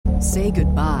Say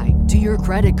goodbye to your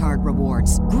credit card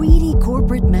rewards. Greedy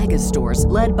corporate mega stores,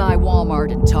 led by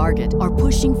Walmart and Target, are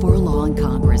pushing for a law in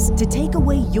Congress to take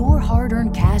away your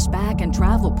hard-earned cash back and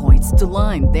travel points to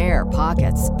line their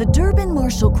pockets. The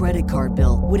Durbin-Marshall credit card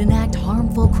bill would enact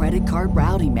harmful credit card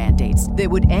routing mandates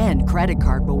that would end credit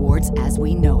card rewards as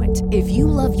we know it. If you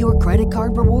love your credit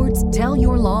card rewards, tell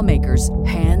your lawmakers,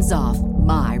 hands off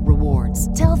my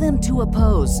rewards. Tell them to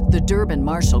oppose the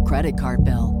Durbin-Marshall credit card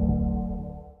bill.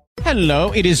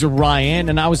 Hello, it is Ryan,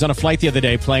 and I was on a flight the other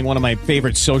day playing one of my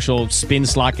favorite social spin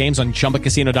slot games on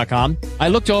ChumbaCasino.com. I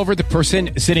looked over at the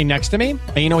person sitting next to me,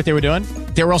 and you know what they were doing?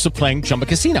 They were also playing Chumba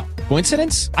Casino.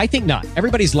 Coincidence? I think not.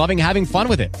 Everybody's loving having fun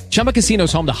with it. Chumba Casino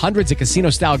is home to hundreds of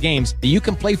casino-style games that you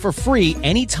can play for free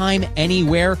anytime,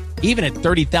 anywhere, even at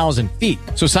 30,000 feet.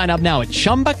 So sign up now at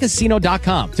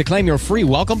ChumbaCasino.com to claim your free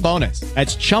welcome bonus.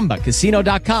 That's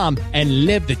ChumbaCasino.com and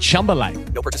live the Chumba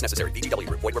life. No purchase necessary. VGW.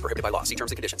 Void where prohibited by law. See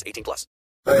terms and conditions. 18+.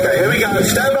 Okay, here we go.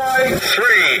 Stand by.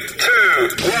 3, 2,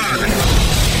 1.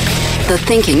 The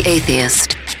Thinking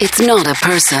Atheist. It's not a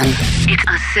person. It's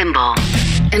a symbol.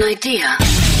 An idea.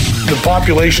 The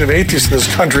population of atheists in this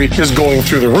country is going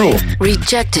through the roof.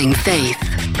 Rejecting faith.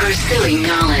 Pursuing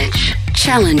knowledge.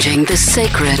 Challenging the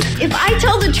sacred. If I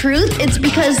tell the truth, it's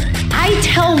because I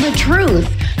tell the truth.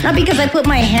 Not because I put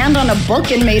my hand on a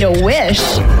book and made a wish.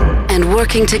 And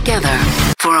working together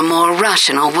for a more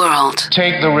rational world.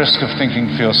 Take the risk of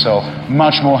thinking for yourself.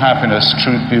 Much more happiness,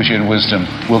 truth, beauty, and wisdom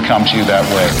will come to you that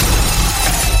way.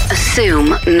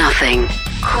 Assume nothing.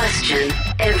 Question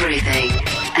everything.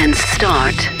 And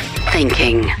start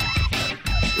thinking.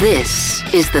 This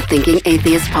is the Thinking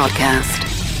Atheist Podcast.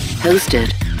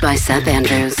 Hosted by Seth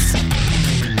Andrews.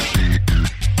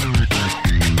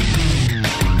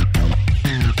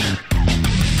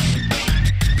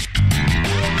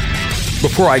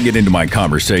 Before I get into my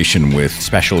conversation with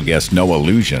special guest Noah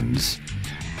Lugeons,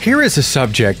 here is a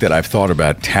subject that I've thought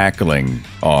about tackling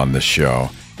on the show.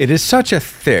 It is such a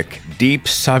thick, deep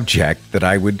subject that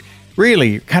I would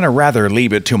really kind of rather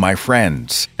leave it to my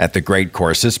friends at the Great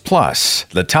Courses Plus.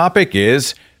 The topic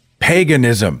is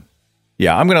paganism.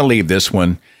 Yeah, I'm going to leave this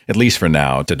one, at least for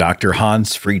now, to Dr.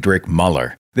 Hans Friedrich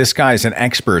Muller. This guy's an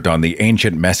expert on the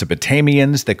ancient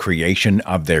Mesopotamians, the creation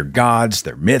of their gods,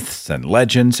 their myths and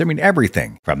legends. I mean,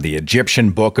 everything from the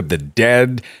Egyptian Book of the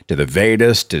Dead to the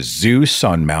Vedas to Zeus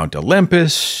on Mount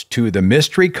Olympus to the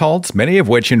mystery cults, many of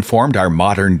which informed our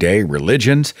modern day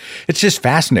religions. It's just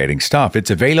fascinating stuff. It's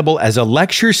available as a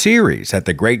lecture series at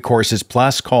the Great Courses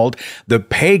Plus called The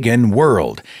Pagan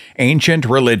World: Ancient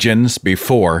Religions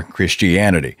Before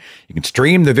Christianity. You can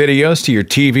stream the videos to your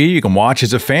TV. You can watch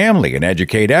as a family and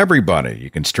educate everybody. You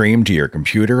can stream to your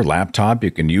computer, laptop. You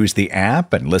can use the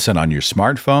app and listen on your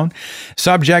smartphone.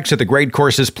 Subjects at the Great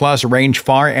Courses Plus range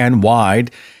far and wide.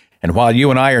 And while you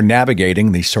and I are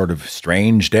navigating these sort of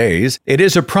strange days, it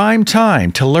is a prime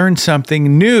time to learn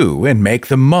something new and make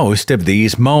the most of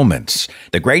these moments.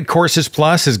 The Great Courses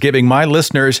Plus is giving my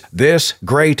listeners this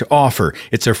great offer.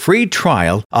 It's a free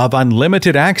trial of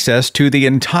unlimited access to the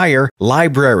entire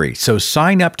library. So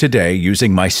sign up today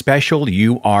using my special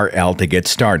URL to get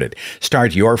started.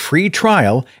 Start your free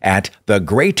trial at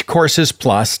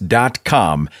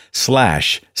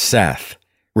thegreatcoursesplus.com/Seth.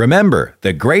 Remember,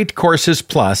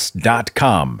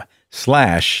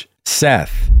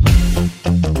 thegreatcoursesplus.com/Seth.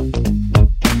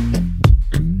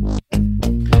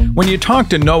 When you talk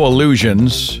to Noah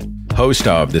Lugeons, host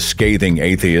of The Scathing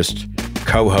Atheist,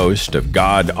 co-host of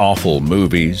God-Awful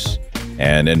Movies,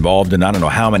 and involved in I don't know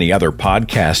how many other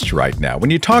podcasts right now,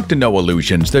 when you talk to Noah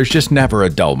Lugeons, there's just never a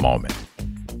dull moment.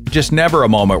 Just never a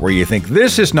moment where you think,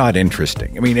 this is not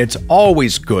interesting. I mean, it's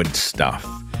always good stuff.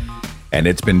 And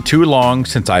it's been too long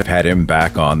since I've had him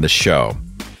back on the show.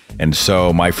 And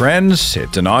so, my friends,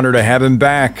 it's an honor to have him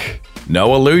back.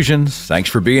 Noah Lugeons, thanks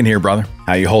for being here, brother.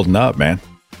 How you holding up, man?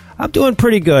 I'm doing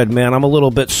pretty good, man. I'm a little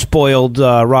bit spoiled,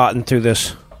 rotten through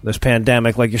this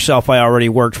pandemic. Like yourself, I already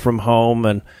worked from home,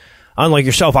 and unlike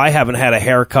yourself, I haven't had a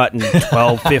haircut in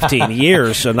 12, 15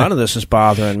 years, so none of this is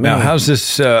bothering me. Now, how's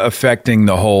this affecting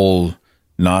the whole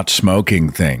not smoking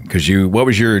thing? Because what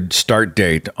was your start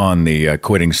date on the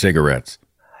quitting cigarettes?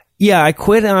 Yeah, I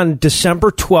quit on December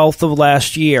 12th of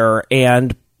last year,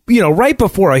 and right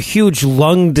before a huge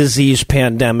lung disease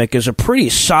pandemic is a pretty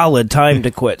solid time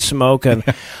to quit smoking.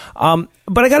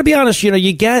 But I got to be honest,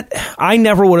 I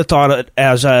never would have thought it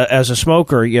as a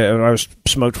smoker. I was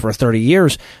smoked for 30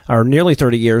 years, or nearly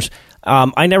 30 years.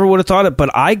 I never would have thought it, but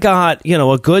I got,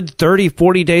 a good 30,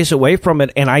 40 days away from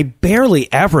it, and I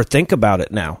barely ever think about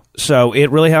it now. So it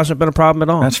really hasn't been a problem at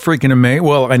all. That's freaking amazing.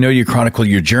 Well, I know you chronicle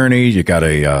your journey. You got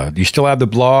you still have the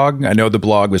blog. I know the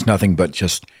blog was nothing but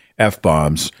just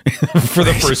F-bombs for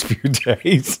the first few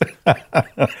days.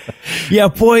 Yeah,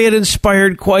 boy, it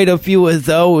inspired quite a few of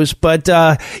those. But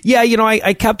yeah,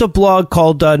 I kept a blog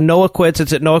called Noah Quits.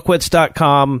 It's at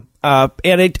noahquits.com.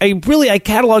 And I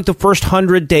cataloged the first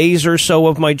 100 days or so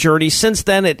of my journey. Since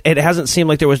then, it hasn't seemed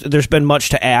like there's been much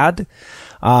to add.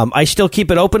 I still keep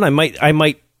it open. I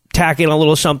might tack in a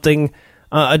little something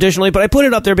additionally, but I put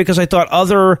it up there because I thought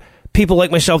other people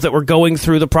like myself that were going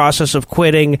through the process of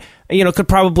quitting, could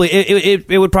probably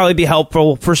it would probably be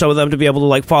helpful for some of them to be able to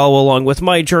like follow along with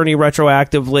my journey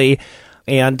retroactively.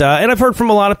 And I've heard from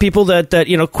a lot of people that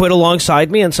quit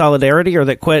alongside me in solidarity, or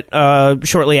that quit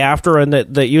shortly after, and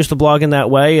that used the blog in that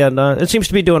way. And it seems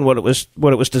to be doing what it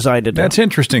was designed to do. That's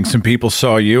interesting. Some people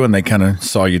saw you, and they kind of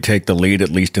saw you take the lead, at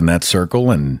least in that circle,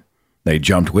 and they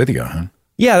jumped with you, huh?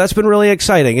 Yeah, that's been really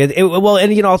exciting.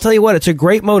 I'll tell you what, it's a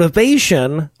great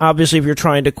motivation, obviously, if you're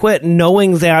trying to quit,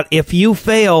 knowing that if you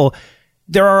fail,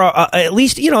 there are at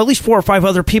least 4 or 5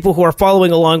 other people who are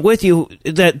following along with you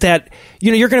that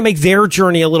you're going to make their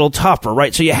journey a little tougher,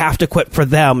 right? So you have to quit for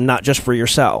them, not just for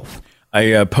yourself.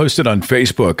 I posted on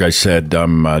Facebook, I said,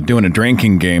 I'm doing a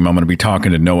drinking game. I'm going to be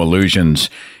talking to No Illusions,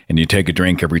 and you take a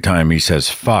drink every time he says,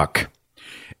 fuck.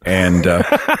 And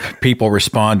people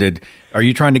responded, are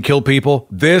you trying to kill people?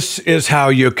 This is how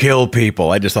you kill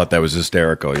people. I just thought that was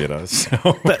hysterical,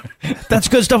 So. That's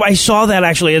good stuff. I saw that,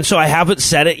 actually, and so I haven't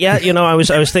said it yet. I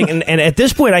was thinking, and at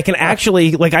this point, I can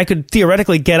actually, I could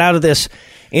theoretically get out of this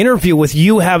interview with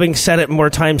you having said it more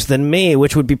times than me,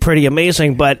 which would be pretty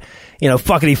amazing. But,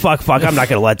 fuckity fuck, I'm not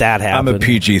going to let that happen. I'm a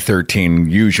PG-13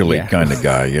 usually kind of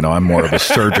guy. I'm more of a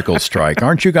surgical strike.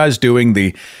 Aren't you guys doing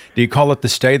do you call it the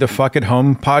Stay the Fuck at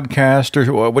Home podcast,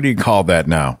 or what do you call that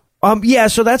now? Yeah,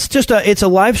 so that's just it's a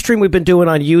live stream we've been doing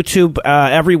on YouTube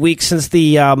every week since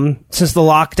the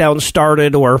lockdown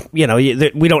started, or we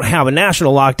don't have a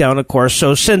national lockdown, of course.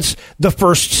 So since the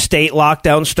first state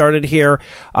lockdown started here,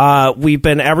 we've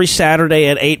been every Saturday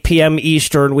at 8 p.m.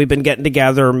 Eastern. We've been getting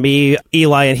together, me,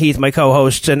 Eli, and Heath, my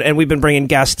co-hosts, and we've been bringing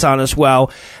guests on as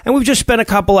well. And we've just spent a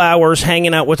couple hours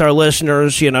hanging out with our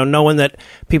listeners, knowing that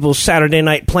people's Saturday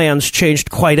night plans changed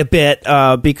quite a bit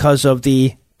because of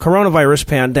the coronavirus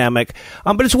pandemic.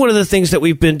 But it's one of the things that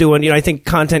we've been doing. I think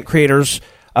content creators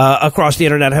across the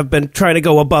internet have been trying to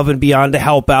go above and beyond to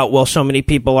help out while so many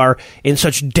people are in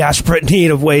such desperate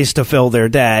need of ways to fill their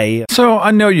day. So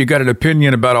I know you got an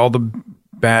opinion about all the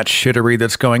bat shittery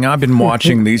that's going on. I've been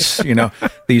watching these,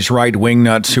 these right-wing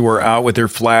nuts who are out with their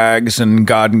flags and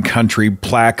God and country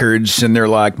placards, and they're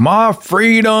like, my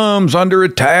freedom's under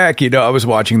attack. I was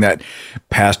watching that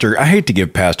pastor. I hate to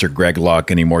give Pastor Greg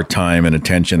Locke any more time and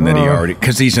attention than he already,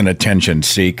 because he's an attention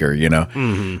seeker,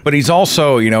 Mm-hmm. But he's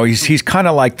also, he's kind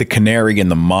of like the canary in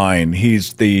the mine.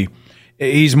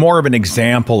 He's more of an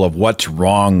example of what's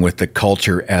wrong with the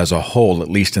culture as a whole, at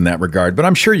least in that regard. But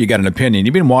I'm sure you got an opinion.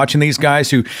 You've been watching these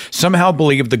guys who somehow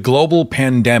believe the global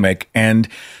pandemic and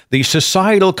the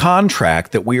societal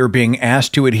contract that we are being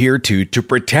asked to adhere to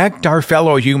protect our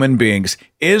fellow human beings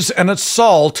is an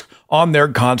assault on their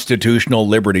constitutional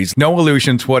liberties. No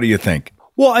Illusions, what do you think?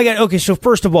 Well, so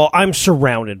first of all, I'm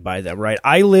surrounded by them, right?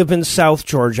 I live in South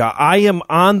Georgia. I am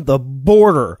on the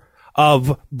border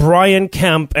of Brian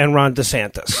Kemp and Ron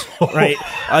DeSantis, right?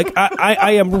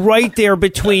 I am right there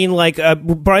between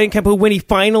Brian Kemp, who, when he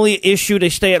finally issued a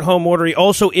stay-at-home order, he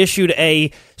also issued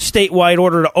a statewide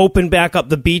order to open back up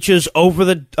the beaches over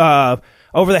the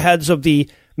heads of the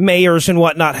mayors and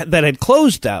whatnot that had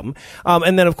closed them.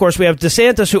 And then, of course, we have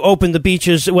DeSantis, who opened the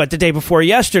beaches, the day before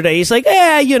yesterday. He's like,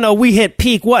 we hit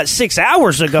peak, 6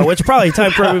 hours ago. It's probably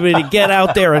time for everybody to get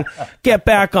out there and get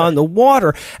back on the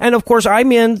water. And, of course,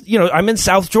 I'm in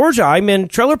South Georgia. I'm in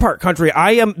trailer park country.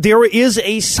 There is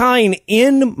a sign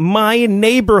in my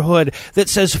neighborhood that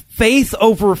says faith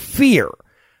over fear,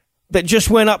 that just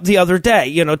went up the other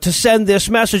day, to send this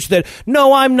message that,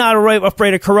 no, I'm not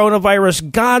afraid of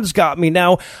coronavirus. God's got me.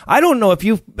 Now, I don't know if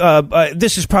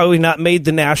this has probably not made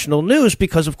the national news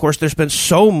because, of course, there's been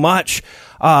so much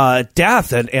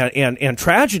death and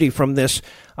tragedy from this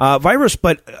virus.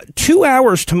 But 2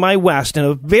 hours to my west, in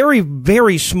a very,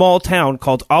 very small town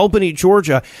called Albany,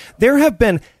 Georgia, there have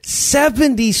been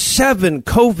 77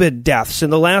 COVID deaths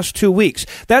in the last 2 weeks.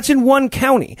 That's in one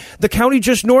county. The county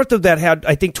just north of that had,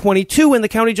 I think, 22, and the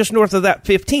county just north of that,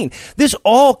 15. This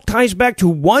all ties back to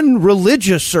one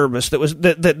religious service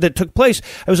that took place.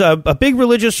 It was a big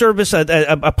religious service.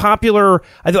 A popular,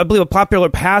 I believe, a popular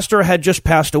pastor had just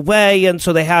passed away, and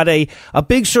so they had a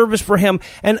big service for him.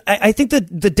 And I think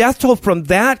that the death toll from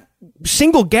that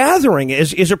single gathering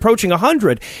is approaching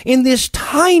 100 in this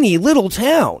tiny little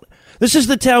town. This is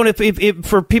the town, if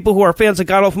for people who are fans of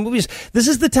god-awful movies, this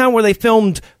is the town where they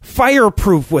filmed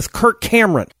Fireproof with Kirk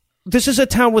Cameron. This is a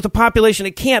town with a population,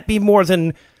 it can't be more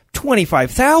than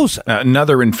 25,000.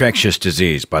 Another infectious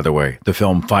disease, by the way. The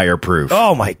film Fireproof.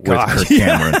 Oh, my God. With Kirk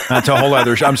Cameron. That's a whole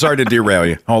other show. I'm sorry to derail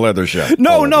you. Whole other show.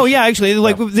 No, actually,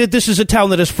 this is a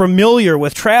town that is familiar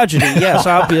with tragedy. Yes,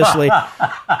 obviously.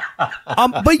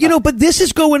 But this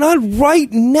is going on right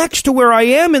next to where I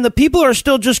am, and the people are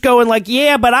still just going like,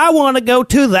 yeah, but I want to go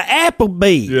to the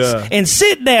Applebee's and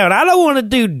sit down. I don't want to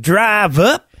do drive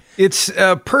up. It's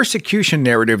a persecution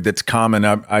narrative that's common.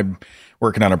 I'm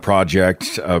working on a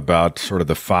project about sort of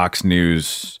the Fox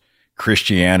News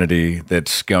Christianity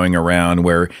that's going around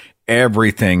where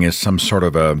everything is some sort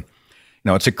of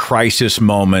it's a crisis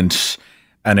moment,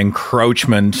 an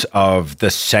encroachment of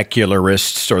the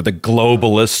secularists or the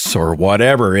globalists or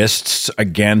whateverists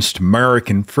against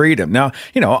American freedom. Now,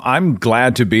 I'm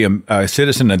glad to be a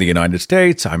citizen of the United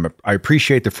States. I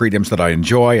appreciate the freedoms that I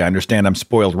enjoy. I understand I'm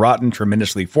spoiled rotten,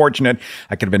 tremendously fortunate.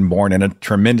 I could have been born in a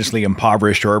tremendously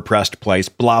impoverished or oppressed place,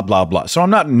 blah, blah, blah. So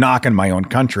I'm not knocking my own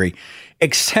country,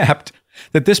 except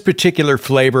that this particular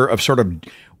flavor of sort of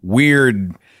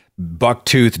weird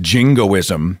bucktooth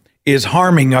jingoism is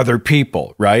harming other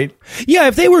people, right? Yeah,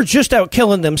 if they were just out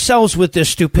killing themselves with this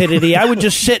stupidity, I would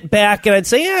just sit back and I'd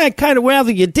say, yeah, I'd kind of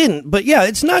rather you didn't. But yeah,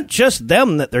 it's not just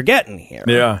them that they're getting here.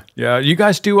 Yeah. You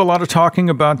guys do a lot of talking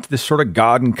about this sort of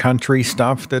God and country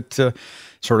stuff that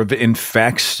sort of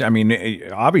infects,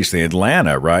 obviously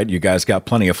Atlanta, right? You guys got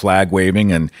plenty of flag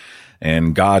waving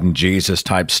and God and Jesus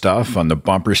type stuff on the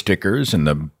bumper stickers and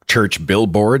the church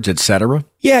billboards, etc.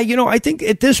 Yeah, I think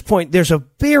at this point there's a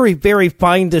very, very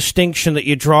fine distinction that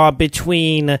you draw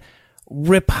between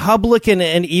Republican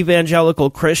and evangelical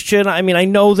Christian. I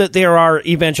know that there are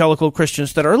evangelical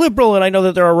Christians that are liberal, and I know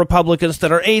that there are Republicans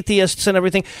that are atheists and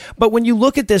everything. But when you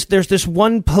look at this, there's this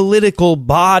one political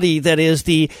body that is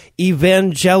the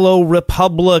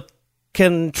evangelo-republic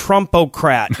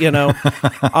Trumpocrat,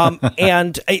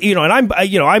 and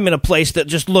I'm in a place that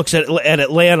just looks at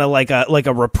Atlanta like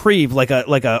a reprieve, like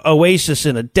a oasis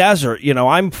in a desert.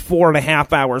 I'm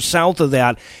 4.5 hours south of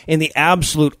that in the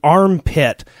absolute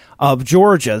armpit of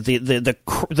Georgia,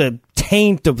 the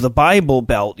taint of the Bible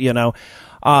Belt,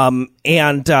 I'm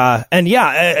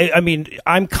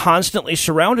constantly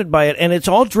surrounded by it, and it's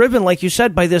all driven, like you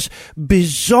said, by this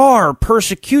bizarre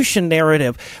persecution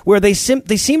narrative where they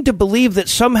seem to believe that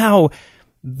somehow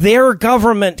their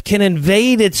government can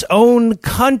invade its own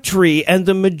country and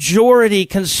the majority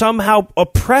can somehow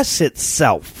oppress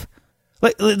itself.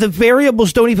 Like, the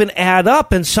variables don't even add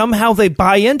up, and somehow they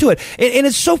buy into it. And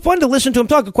it's so fun to listen to them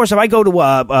talk. Of course, if I go to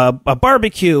a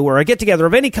barbecue or a get-together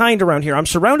of any kind around here, I'm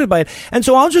surrounded by it. And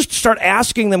so I'll just start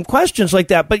asking them questions like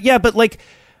that. But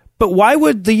why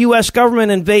would the U.S.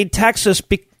 government invade Texas?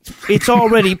 It's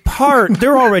already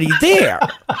they're already there,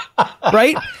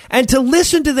 right? And to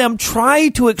listen to them try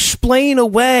to explain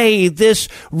away this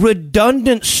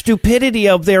redundant stupidity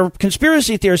of their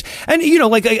conspiracy theories. And,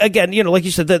 like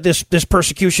you said, that this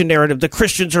persecution narrative, the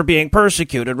Christians are being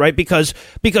persecuted, right? Because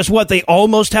what, they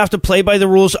almost have to play by the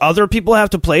rules other people have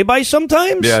to play by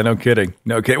sometimes? Yeah, no kidding.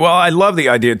 Well, I love the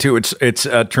idea, too. It's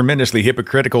a tremendously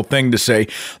hypocritical thing to say,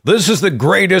 this is the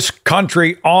greatest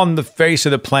country on the face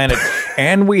of the planet,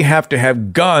 and we have to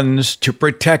have guns to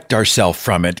protect ourselves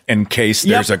from it in case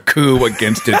there's a coup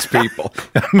against its people.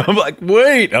 I'm like,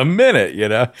 wait a minute,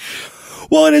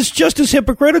 Well, and it's just as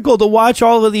hypocritical to watch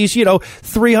all of these,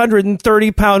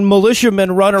 330-pound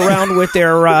militiamen run around with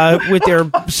their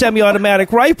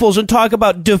semi-automatic rifles and talk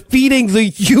about defeating the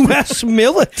U.S.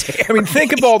 military.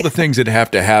 Think of all the things that have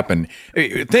to happen.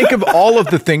 Think of all of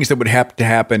the things that would have to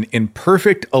happen in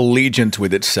perfect allegiance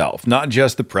with itself, not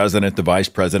just the president, the vice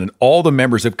president, all the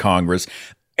members of Congress.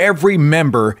 Every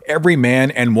member, every man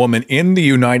and woman in the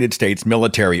United States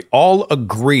military all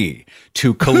agree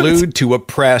to collude to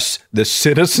oppress the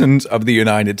citizens of the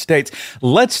United States.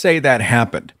 Let's say that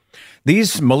happened.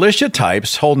 These militia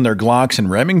types holding their Glocks and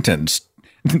Remingtons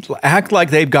act like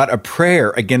they've got a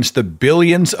prayer against the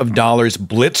billions of dollars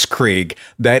blitzkrieg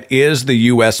that is the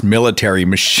U.S. military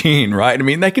machine, right?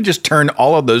 They could just turn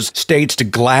all of those states to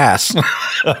glass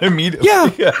immediately.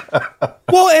 Yeah.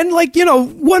 Well, and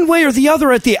one way or the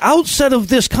other at the outset of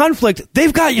this conflict,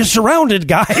 they've got you surrounded,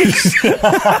 guys.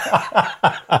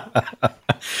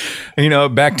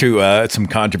 Back to some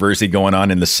controversy going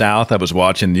on in the South. I was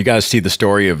watching, you guys see the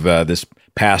story of this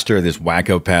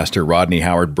wacko pastor, Rodney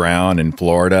Howard Brown in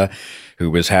Florida,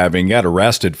 who got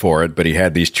arrested for it, but he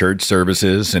had these church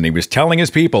services and he was telling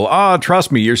his people,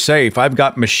 trust me, you're safe. I've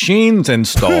got machines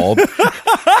installed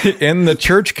in the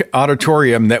church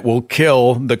auditorium that will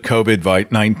kill the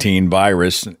COVID-19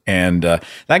 virus. And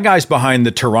that guy's behind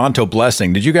the Toronto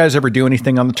Blessing. Did you guys ever do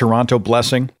anything on the Toronto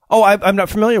Blessing? Oh, I'm not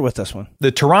familiar with this one.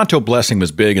 The Toronto Blessing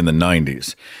was big in the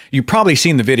 90s. You've probably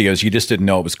seen the videos. You just didn't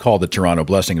know it was called the Toronto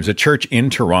Blessing. It was a church in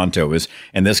Toronto.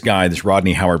 And this guy, this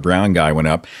Rodney Howard-Browne guy, went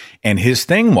up. And his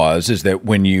thing is that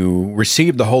when you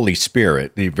receive the Holy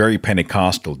Spirit, the very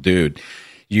Pentecostal dude,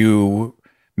 you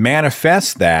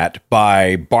manifest that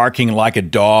by barking like a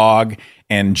dog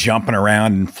and jumping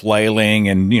around and flailing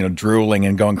and, drooling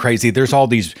and going crazy. There's all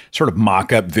these sort of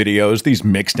mock-up videos, these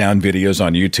mixed-down videos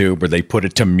on YouTube where they put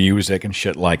it to music and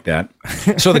shit like that.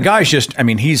 So the guy's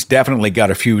he's definitely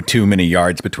got a few too many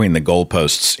yards between the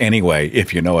goalposts anyway,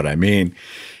 if you know what I mean.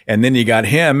 And then you got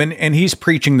him, and he's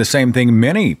preaching the same thing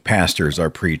many pastors are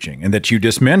preaching, and that you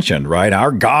just mentioned, right?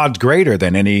 Our God's greater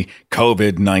than any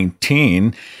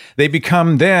COVID-19. They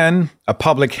become then a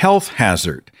public health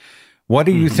hazard. What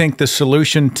do you think the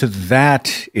solution to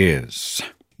that is?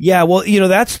 Yeah, well,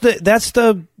 that's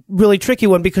the really tricky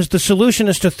one, because the solution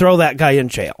is to throw that guy in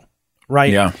jail,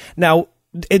 right? Yeah. Now,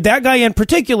 that guy in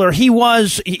particular, he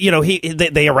was,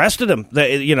 they arrested him.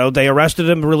 They arrested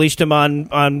him, released him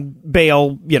on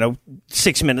bail,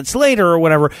 6 minutes later or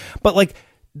whatever. But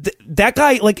that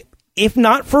guy, if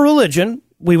not for religion,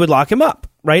 we would lock him up.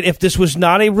 Right? If this was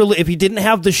not if he didn't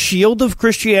have the shield of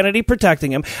Christianity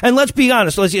protecting him, and let's be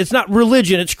honest, it's not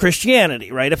religion, it's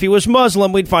Christianity, right? If he was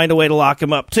Muslim, we'd find a way to lock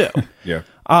him up too. Yeah.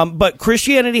 But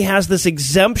Christianity has this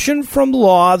exemption from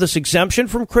law, this exemption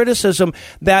from criticism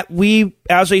that we,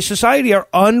 as a society, are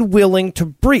unwilling to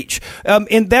breach.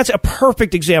 And that's a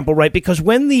perfect example, right? Because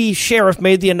when the sheriff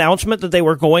made the announcement that they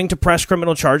were going to press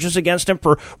criminal charges against him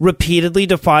for repeatedly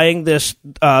defying this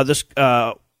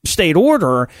state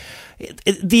order,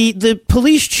 the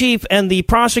police chief and the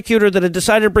prosecutor that had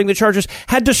decided to bring the charges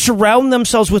had to surround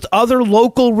themselves with other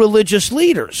local religious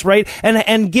leaders, right?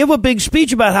 And give a big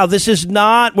speech about how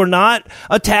we're not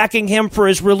attacking him for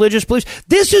his religious beliefs.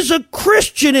 This is a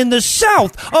Christian in the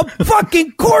South. Of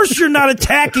fucking course you're not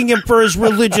attacking him for his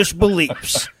religious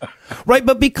beliefs. Right,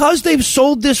 but because they've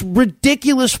sold this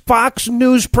ridiculous Fox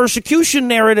News persecution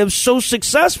narrative so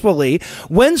successfully,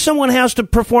 when someone has to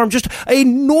perform just a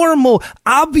normal,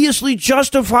 obviously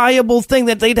justifiable thing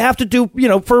that they'd have to do,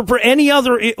 for any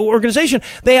other organization,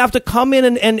 they have to come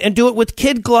in and do it with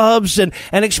kid gloves and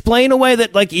explain away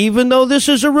that, even though this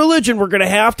is a religion, we're going to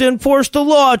have to enforce the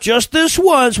law just this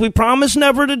once. We promise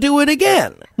never to do it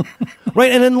again.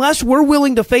 Right, and unless we're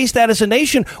willing to face that as a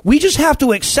nation, we just have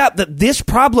to accept that this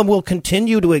problem will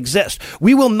continue to exist.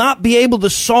 We will not be able to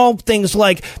solve things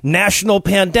like national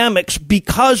pandemics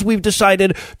because we've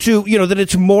decided to, that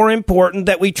it's more important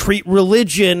that we treat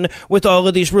religion with all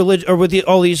of these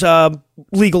all these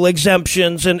legal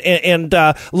exemptions and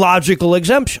logical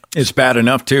exemptions. It's bad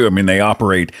enough too. They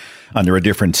operate under a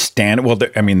different standard. Well,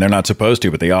 they're not supposed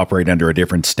to, but they operate under a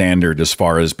different standard as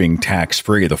far as being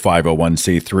tax-free. The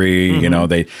 501c3,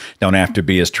 they don't have to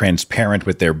be as transparent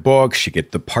with their books. You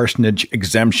get the parsonage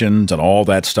exemptions and all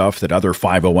that stuff that other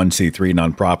 501c3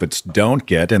 nonprofits don't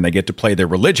get, and they get to play their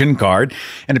religion card.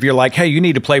 And if you're like, hey, you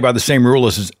need to play by the same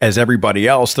rules as everybody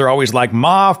else, they're always like,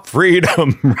 ma,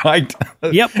 freedom, right?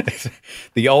 Yep.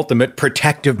 The ultimate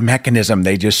protective mechanism.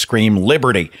 They just scream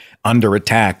liberty under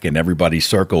attack, and everybody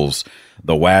circles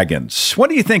the wagons.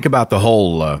 What do you think about the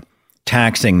whole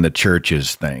taxing the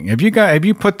churches thing? Have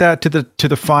you put that to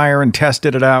the fire and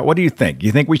tested it out? What do you think?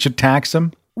 You think we should tax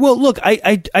them? Well, look,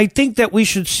 I think that we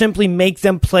should simply make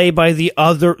them play by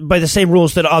the same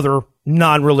rules that other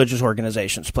non-religious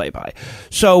organizations play by.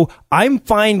 So I'm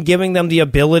fine giving them the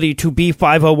ability to be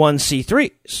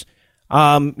 501c3s.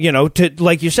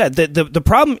 Like you said, the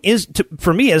problem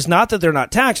for me is not that they're not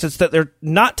taxed. It's that they're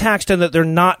not taxed and that they're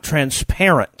not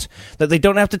transparent, that they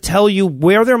don't have to tell you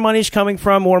where their money's coming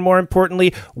from, or more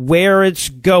importantly, where it's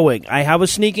going. I have a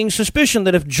sneaking suspicion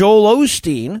that if Joel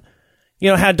Osteen,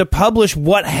 had to publish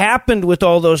what happened with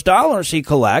all those dollars he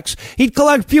collects, he'd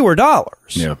collect fewer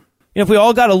dollars. Yeah. If we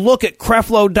all got to look at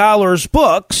Creflo Dollar's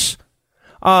books,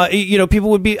 people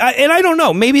would be, and I don't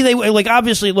know, maybe they,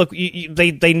 obviously, look,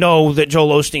 they know that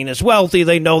Joel Osteen is wealthy.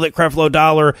 They know that Creflo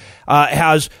Dollar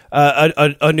has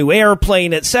a new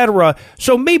airplane, etc.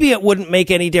 So maybe it wouldn't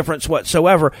make any difference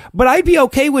whatsoever. But I'd be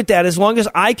okay with that as long as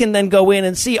I can then go in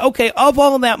and see, okay, of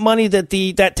all of that money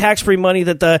that tax-free money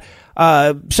that the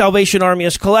Salvation Army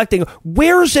is collecting,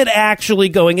 where is it actually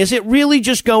going? Is it really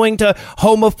just going to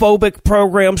homophobic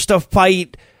programs to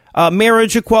fight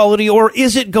marriage equality, or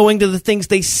is it going to the things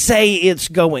they say it's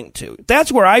going to?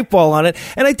 That's where I fall on it,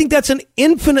 and I think that's an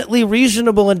infinitely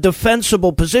reasonable and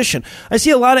defensible position. I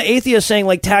see a lot of atheists saying,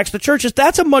 like, tax the churches.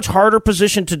 That's a much harder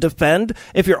position to defend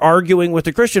if you're arguing with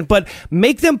a Christian, but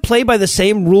make them play by the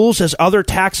same rules as other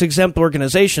tax-exempt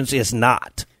organizations is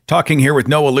not. Talking here with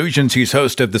No Illusions. He's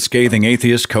host of The Scathing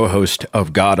Atheist, co-host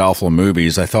of God Awful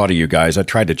Movies. I thought of you guys. I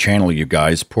tried to channel you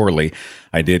guys poorly.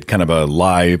 I did kind of a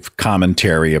live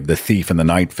commentary of the Thief in the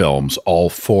Night films, all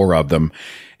 4 of them.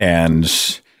 And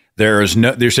there's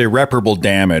irreparable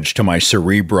damage to my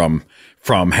cerebrum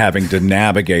from having to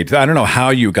navigate. I don't know how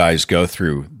you guys go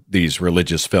through these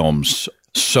religious films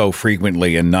so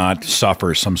frequently and not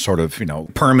suffer some sort of,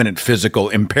 permanent physical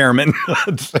impairment.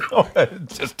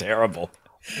 It's just terrible.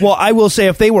 Well, I will say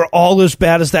if they were all as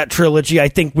bad as that trilogy, I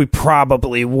think we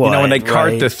probably would. When they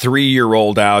cart the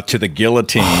 3-year-old out to the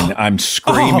guillotine, I'm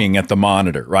screaming at the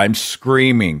monitor. Right? I'm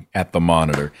screaming at the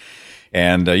monitor.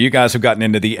 And you guys have gotten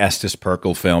into the Estes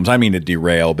Perkel films. I mean to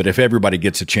derail, but if everybody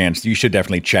gets a chance, you should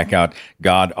definitely check out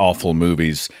God Awful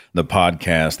Movies, the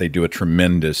podcast. They do a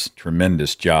tremendous,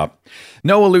 tremendous job.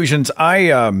 No Illusions.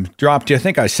 I dropped you. I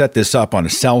think I set this up on a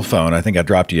cell phone. I think I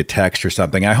dropped you a text or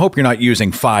something. I hope you're not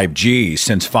using 5G,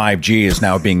 since 5G is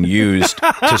now being used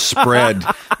to spread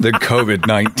the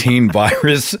COVID-19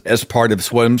 virus as part of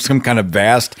some kind of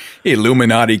vast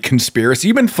Illuminati conspiracy.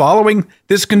 You been following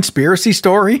this conspiracy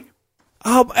story?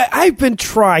 I've been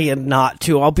trying not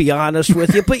to, I'll be honest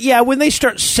with you. But yeah, when they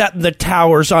start setting the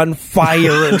towers on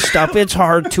fire and stuff, it's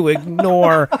hard to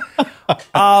ignore.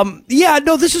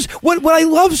 This is what I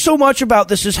love so much about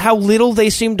this is how little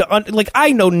they seem to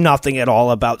I know nothing at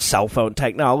all about cell phone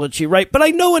technology, right? But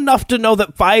I know enough to know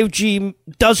that 5G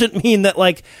doesn't mean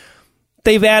that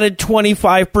they've added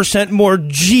 25% more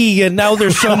G, and now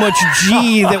there's so much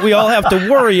G that we all have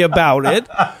to worry about it,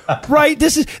 right?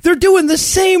 They're doing the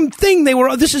same thing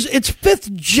it's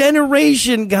 5th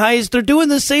generation, guys. They're doing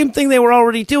the same thing they were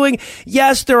already doing.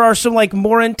 Yes, there are some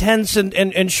more intense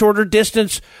and shorter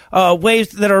distance waves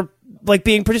that are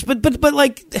being produced, but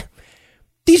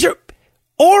these are.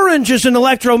 Orange is an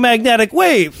electromagnetic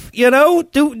wave,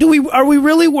 are we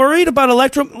really worried about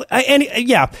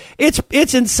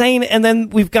it's insane. And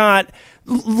then we've got,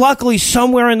 luckily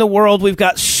somewhere in the world, we've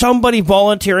got somebody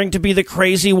volunteering to be the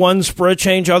crazy ones for a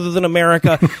change other than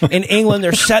America. In England,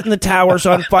 they're setting the towers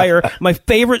on fire. My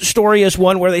favorite story is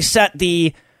one where they set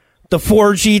the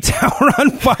 4G tower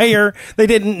on fire. They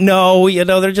didn't know,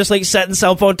 they're just setting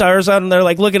cell phone towers on, and they're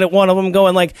looking at one of them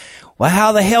going well,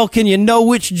 how the hell can you know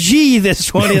which G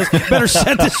this one is? Better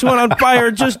set this one on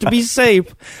fire just to be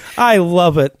safe. I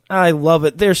love it.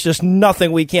 There's just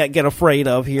nothing we can't get afraid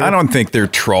of here. I don't think they're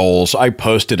trolls. I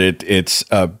posted it. It's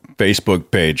a Facebook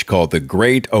page called The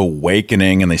Great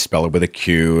Awakening, and they spell it with a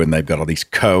Q, and they've got all these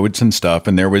codes and stuff.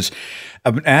 And there was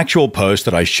an actual post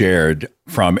that I shared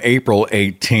from April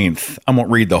 18th. I won't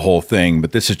read the whole thing,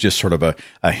 but this is just sort of a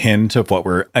hint of what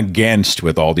we're against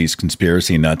with all these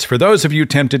conspiracy nuts. For those of you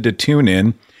tempted to tune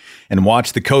in and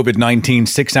watch the COVID-19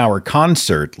 6-hour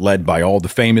concert led by all the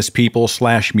famous people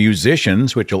 /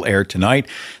 musicians, which will air tonight.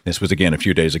 This was, again, a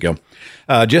few days ago.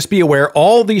 Just be aware,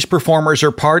 all these performers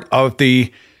are part of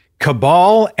the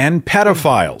cabal and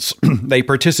pedophiles. They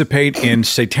participate in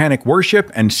satanic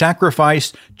worship and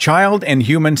sacrifice, child and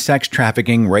human sex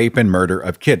trafficking, rape, and murder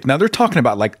of kids. Now, they're talking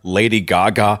about Lady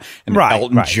Gaga and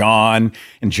Elton John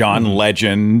and John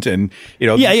Legend. And,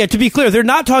 Yeah, to be clear, they're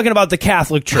not talking about the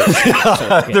Catholic Church.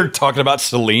 They're talking about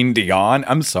Celine Dion.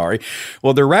 I'm sorry.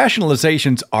 Well, their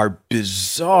rationalizations are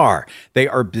bizarre. They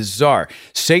are bizarre.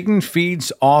 Satan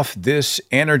feeds off this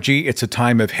energy. It's a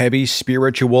time of heavy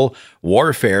spiritual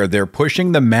warfare. They're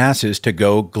pushing the masses to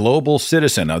go global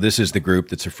citizen. Now, this is the group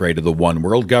that's afraid of the one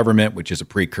world government, which is a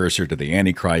precursor to the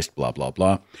Antichrist, blah, blah,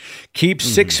 blah. Keep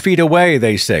 6 feet away,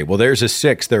 they say. Well, there's a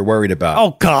 6 they're worried about.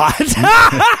 Oh, God.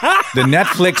 The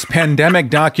Netflix pandemic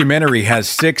documentary has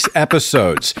 6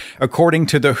 episodes. According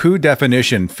to the WHO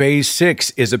definition, phase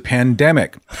 6 is a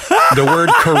pandemic. The word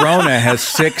corona has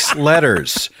 6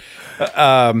 letters.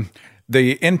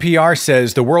 The NPR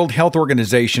says the World Health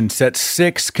Organization sets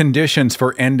 6 conditions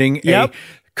for ending a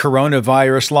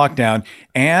coronavirus lockdown,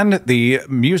 and the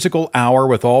musical hour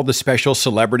with all the special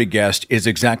celebrity guests is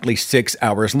exactly 6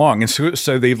 hours long. And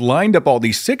so they've lined up all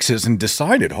these 6s and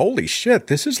decided, holy shit,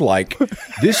 this is the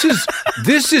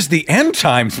end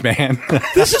times, man.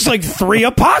 This is 3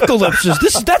 apocalypses.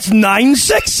 That's 9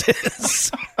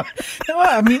 6s. No,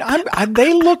 I mean,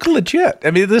 they look legit.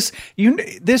 I mean, this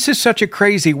is such a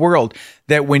crazy world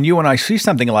that when you and I see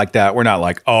something like that, we're not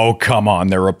like, oh, come on,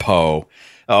 they're a Poe.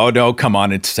 Oh, no, come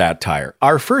on, it's satire.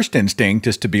 Our first instinct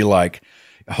is to be like,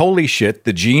 holy shit,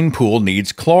 the gene pool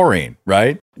needs chlorine,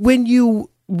 right? When you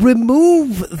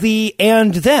remove the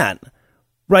and then,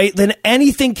 right, then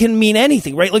anything can mean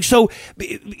anything, right? Like, so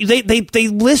they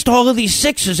list all of these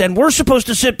sixes, and we're supposed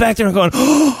to sit back there and going,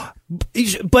 oh,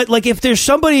 but like if there's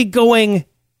somebody going,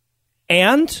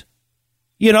 and,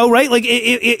 you know, right? Like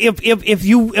if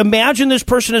you imagine this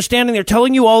person is standing there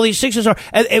telling you all these sixes are,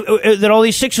 that all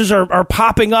these sixes are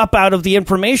popping up out of the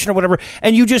information or whatever,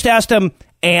 and you just ask them,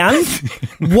 and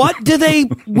what do they,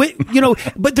 you know,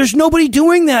 but there's nobody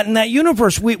doing that in that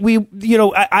universe. We you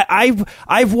know,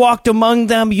 I've walked among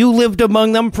them. You lived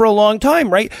among them for a long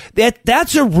time, right?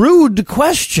 That's a rude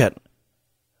question,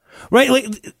 right?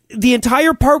 Like the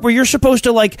entire part where you're supposed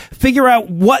to like figure out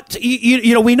what,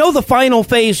 you know, we know the final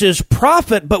phase is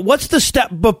profit, but what's the step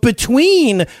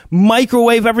between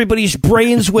microwave everybody's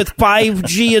brains with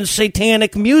 5G and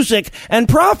satanic music and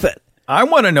profit? I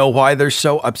want to know why they're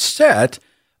so upset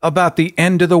about the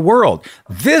end of the world.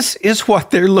 This is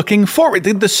what they're looking forward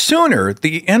to. The sooner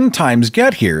the end times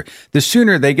get here, the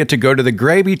sooner they get to go to the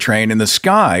gravy train in the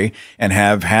sky and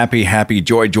have happy, happy,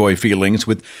 joy feelings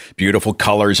with beautiful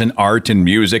colors and art and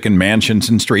music and mansions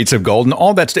and streets of gold and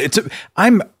all that stuff.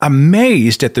 I'm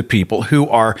amazed at the people who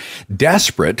are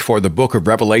desperate for the book of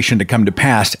Revelation to come to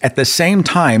pass. At the same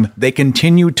time, they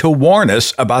continue to warn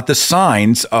us about the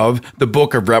signs of the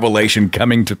book of Revelation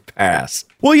coming to pass.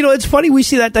 Well, you know, it's funny. We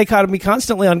see that dichotomy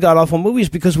constantly on God Awful Movies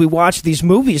because we watch these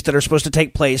movies that are supposed to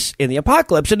take place in the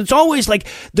apocalypse. And it's always like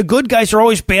the good guys are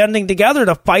always banding together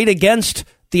to fight against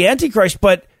the Antichrist,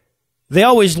 but they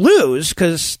always lose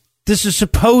because this is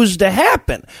supposed to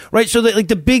happen, right? So that like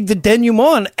the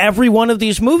denouement in every one of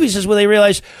these movies is where they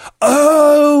realize,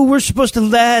 oh, we're supposed to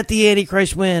let the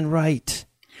Antichrist win, right?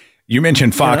 You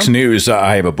mentioned Fox News.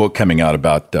 I have a book coming out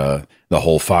about the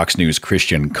whole Fox News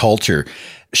Christian culture.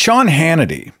 Sean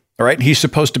Hannity, all right, he's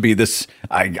supposed to be this,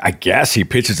 I guess he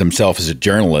pitches himself as a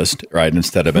journalist, right,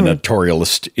 instead of an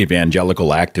editorialist evangelical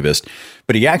activist.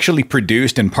 But he actually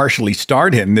produced and partially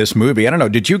starred in this movie. I don't know,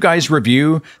 did you guys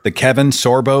review the Kevin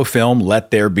Sorbo film,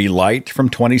 Let There Be Light from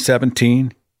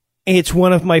 2017? It's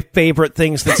one of my favorite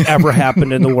things that's ever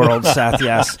happened in the world, Seth,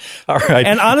 yes. All right.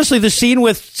 And honestly, the scene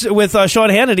with Sean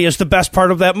Hannity is the best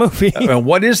part of that movie.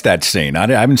 What is that scene? I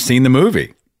haven't seen the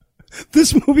movie.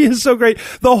 This movie is so great.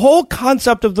 The whole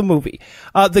concept of the movie,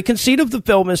 the conceit of the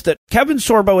film is that Kevin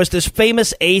Sorbo is this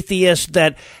famous atheist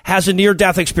that has a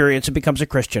near-death experience and becomes a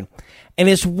Christian. And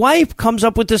his wife comes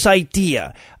up with this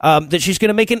idea that she's going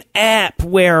to make an app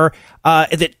where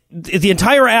that the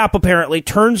entire app apparently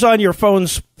turns on your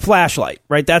phone's flashlight,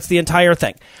 right? That's the entire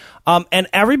thing. And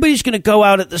everybody's going to go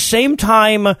out at the same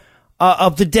time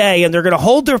of the day, and they're going to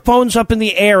hold their phones up in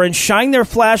the air and shine their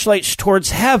flashlights towards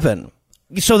heaven,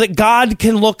 so that God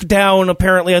can look down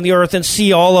apparently on the earth and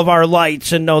see all of our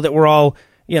lights and know that we're all,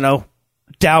 you know,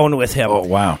 down with him. Oh,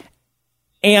 wow.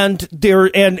 And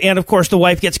of course the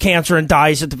wife gets cancer and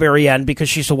dies at the very end because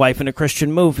she's a wife in a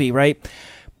Christian movie, right?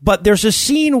 But there's a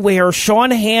scene where Sean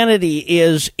Hannity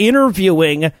is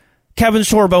interviewing Kevin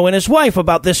Sorbo and his wife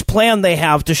about this plan they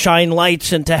have to shine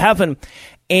lights into heaven.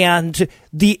 And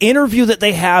the interview that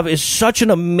they have is such an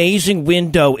amazing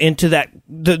window into that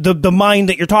the mind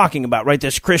that you're talking about, right?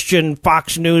 This Christian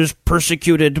Fox News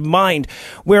persecuted mind,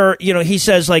 where, you know, he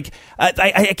says, like,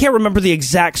 I can't remember the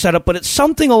exact setup, but it's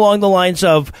something along the lines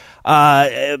of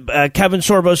Kevin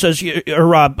Sorbo says,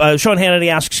 or Sean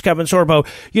Hannity asks Kevin Sorbo,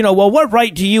 you know, well, what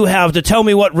right do you have to tell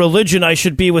me what religion I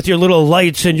should be with your little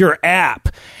lights and your app?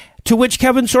 To which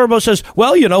Kevin Sorbo says,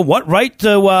 well, you know, what right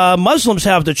do Muslims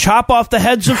have to chop off the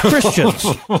heads of Christians?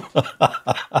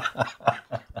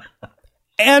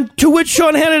 And to which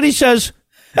Sean Hannity says,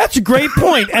 that's a great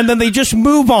point. And then they just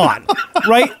move on,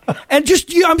 right? And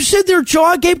just, I'm sitting there,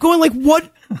 jaw agape, going like,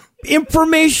 what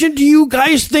information do you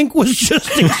guys think was just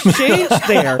exchanged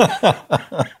there?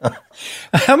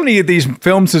 How many of these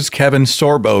films has Kevin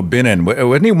Sorbo been in?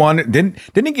 Wasn't he one? Didn't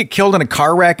he get killed in a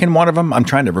car wreck in one of them? I'm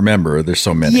trying to remember. There's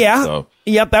so many. Yeah. So.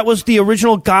 Yep. That was the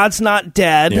original God's Not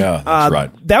Dead. Yeah, that's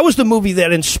right. That was the movie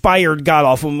that inspired God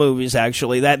Awful Movies,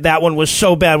 actually. That one was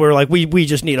so bad, we were like, we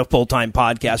just need a full-time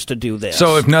podcast to do this.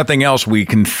 So if nothing else, we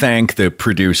can thank the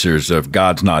producers of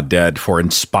God's Not Dead for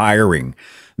inspiring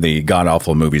the God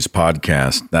Awful Movies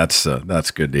podcast.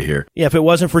 That's good to hear. Yeah, if it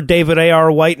wasn't for David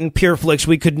A.R. White and PureFlix,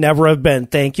 we could never have been.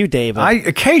 Thank you, David. I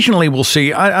occasionally will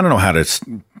see, I don't know how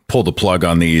to pull the plug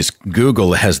on these.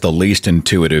 Google has the least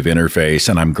intuitive interface,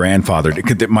 and I'm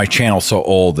grandfathered. My channel's so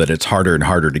old that it's harder and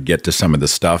harder to get to some of the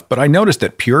stuff. But I noticed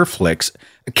that PureFlix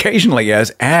occasionally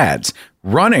has ads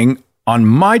running on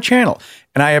my channel.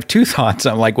 And I have two thoughts.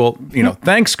 I'm like, well, you know,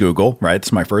 thanks, Google, right?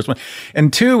 That's my first one.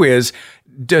 And two is,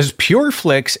 does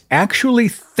PureFlix actually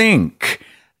think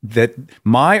that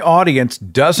my audience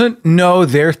doesn't know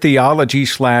their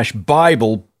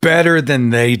theology/Bible better than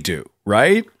they do,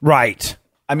 right? Right.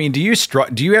 I mean, do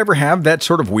you ever have that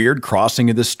sort of weird crossing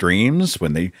of the streams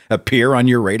when they appear on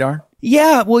your radar?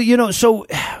 Yeah, well,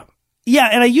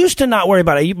 and I used to not worry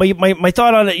about it. My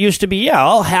thought on it used to be,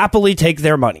 I'll happily take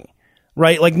their money.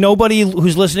 Right? Like nobody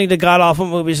who's listening to God Awful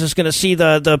Movies is going to see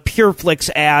the PureFlix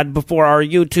ad before our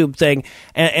YouTube thing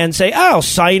and say, I'll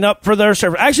sign up for their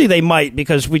service. Actually, they might,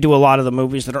 because we do a lot of the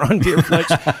movies that are on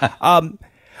PureFlix.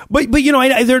 But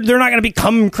they're not going to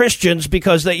become Christians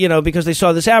because they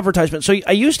saw this advertisement. So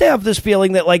I used to have this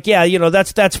feeling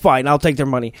that that's fine. I'll take their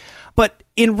money. But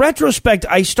in retrospect,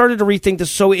 I started to rethink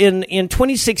this. So in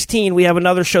 2016, we have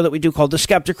another show that we do called The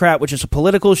Skeptocrat, which is a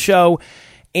political show.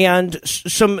 And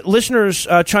some listeners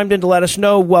chimed in to let us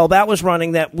know while that was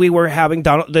running that we were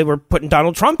they were putting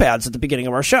Donald Trump ads at the beginning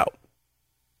of our show.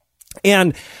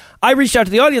 And I reached out to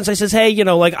the audience. I says, hey,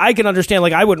 I can understand,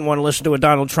 I wouldn't want to listen to a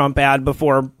Donald Trump ad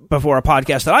before a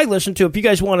podcast that I listen to. If you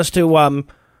guys want us to,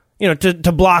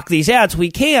 to block these ads,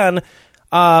 we can.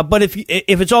 But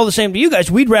if it's all the same to you guys,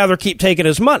 we'd rather keep taking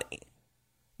his money.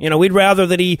 We'd rather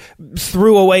that he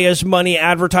threw away his money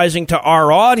advertising to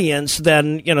our audience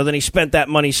than he spent that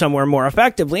money somewhere more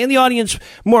effectively. And the audience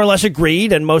more or less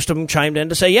agreed, and most of them chimed in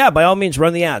to say, yeah, by all means,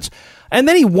 run the ads. And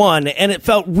then he won, and it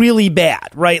felt really bad,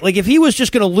 right? Like if he was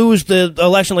just going to lose the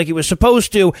election like he was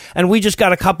supposed to, and we just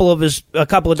got a couple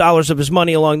of dollars of his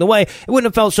money along the way, it wouldn't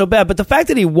have felt so bad. But the fact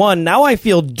that he won, now I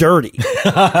feel dirty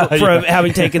for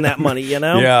having taken that money,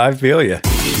 Yeah, I feel you.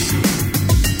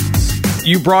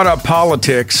 You brought up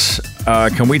politics.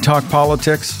 Can we talk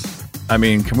politics?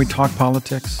 Can we talk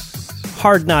politics?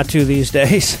 Hard not to these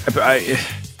days.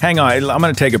 Hang on. I'm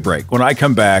going to take a break. When I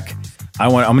come back,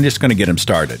 I'm just going to get him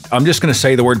started. I'm just going to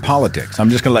say the word politics. I'm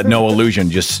just going to let Noah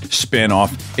Lugeons just spin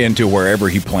off into wherever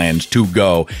he plans to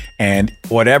go. And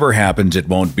whatever happens, it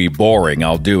won't be boring.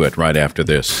 I'll do it right after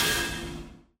this.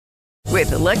 With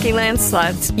the Lucky Land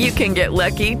Slots, you can get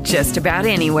lucky just about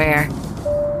anywhere.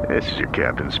 This is your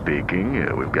captain speaking.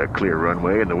 We've got clear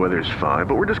runway and the weather's fine,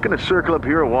 but we're just going to circle up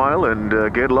here a while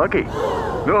and get lucky.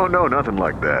 No, nothing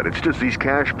like that. It's just these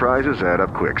cash prizes add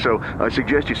up quick. So I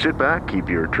suggest you sit back, keep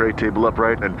your tray table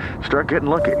upright, and start getting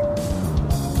lucky.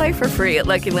 Play for free at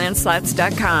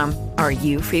LuckyLandSlots.com. Are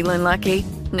you feeling lucky?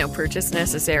 No purchase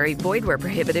necessary. Void where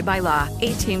prohibited by law.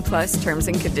 18+ terms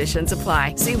and conditions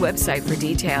apply. See website for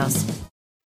details.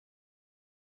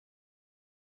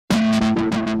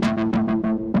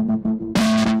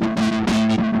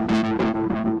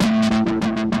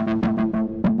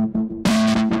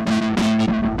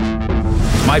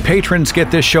 My patrons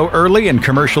get this show early and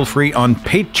commercial-free on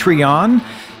Patreon.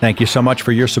 Thank you so much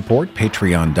for your support.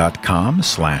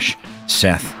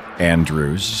 Patreon.com/Seth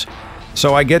Andrews.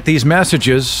 So I get these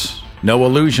messages, Noah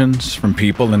Lugeons, from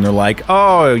people, and they're like,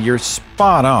 oh, you're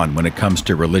spot on when it comes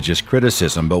to religious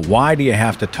criticism, but why do you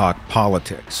have to talk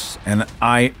politics? And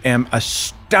I am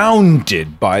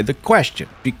astounded by the question,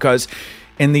 because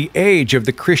in the age of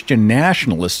the Christian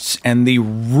nationalists and the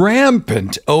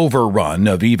rampant overrun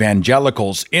of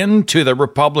evangelicals into the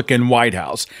Republican White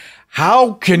House,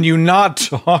 how can you not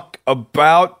talk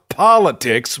about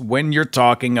politics when you're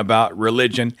talking about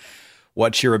religion?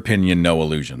 What's your opinion, Noah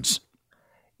Lugeons?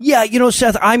 Yeah,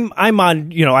 Seth, I'm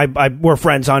on, we're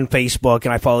friends on Facebook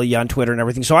and I follow you on Twitter and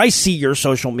everything. So I see your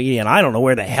social media and I don't know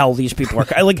where the hell these people are.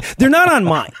 They're not on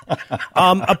mine.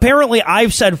 Apparently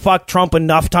I've said fuck Trump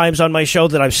enough times on my show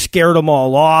that I've scared them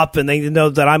all off and they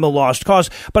know that I'm a lost cause.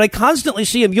 But I constantly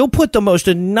see them. You'll put the most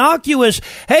innocuous,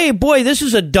 hey, boy, this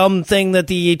is a dumb thing that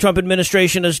the Trump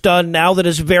administration has done now that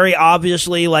is very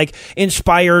obviously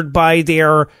inspired by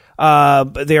their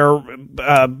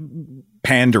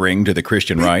pandering to the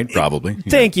Christian right, probably.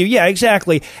 Thank you. Yeah,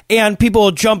 exactly. And people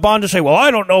jump on to say, well,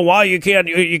 I don't know why you can't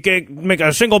make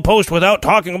a single post without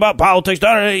talking about politics.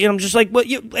 I'm just like, well,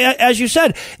 as you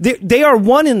said, they are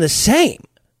one and the same.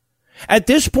 At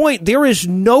this point, there is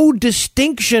no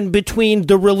distinction between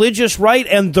the religious right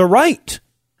and the right.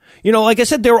 Like I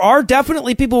said, there are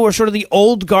definitely people who are sort of the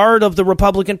old guard of the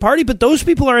Republican Party, but those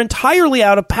people are entirely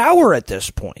out of power at this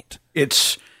point.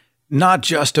 It's not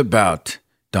just about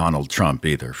Donald Trump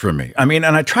either for me. And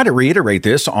I try to reiterate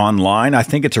this online. I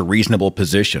think it's a reasonable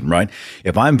position, right?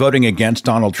 If I'm voting against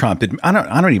Donald Trump, I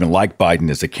don't even like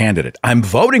Biden as a candidate. I'm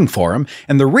voting for him.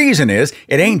 And the reason is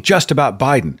it ain't just about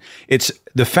Biden. It's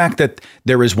the fact that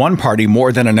there is one party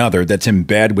more than another that's in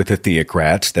bed with the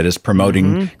theocrats, that is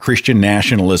promoting Christian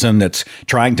nationalism, that's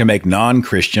trying to make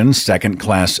non-Christians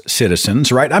second-class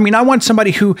citizens, right? I mean, I want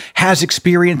somebody who has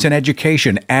experience in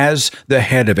education as the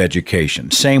head of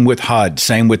education. Same with HUD,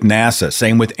 same with NASA,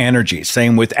 same with energy,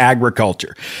 same with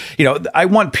agriculture. You know, I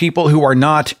want people who are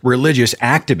not religious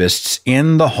activists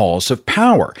in the halls of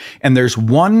power. And there's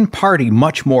one party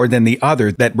much more than the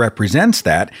other that represents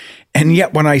that. And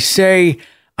yet when I say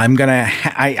I'm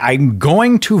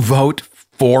going to vote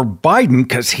for Biden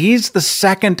because he's the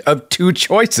second of two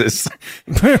choices,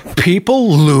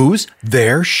 people lose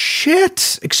their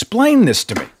shit. Explain this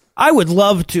to me. I would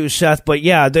love to, Seth, but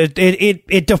yeah,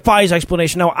 it defies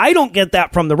explanation. Now, I don't get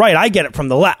that from the right. I get it from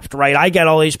the left, right? I get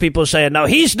all these people saying, no,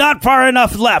 he's not far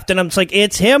enough left. And I'm just like,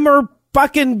 it's him or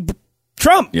fucking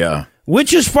Trump. Yeah.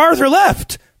 Which is farther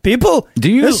left? People,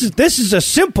 this is a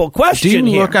simple question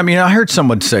here. Look, I mean, I heard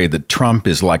someone say that Trump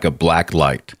is like a black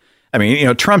light. I mean, you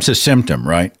know, Trump's a symptom,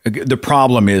 right? The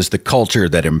problem is the culture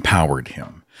that empowered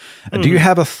him. Do you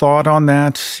have a thought on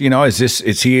that? You know,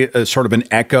 is he a sort of an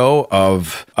echo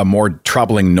of a more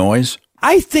troubling noise?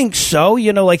 I think so.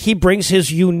 You know, like he brings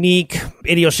his unique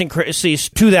idiosyncrasies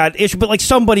to that issue, but like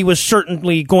somebody was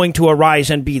certainly going to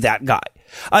arise and be that guy.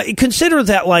 Consider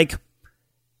that, like,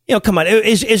 you know, come on,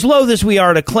 as loath as we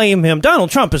are to claim him,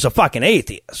 Donald Trump is a fucking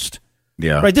atheist.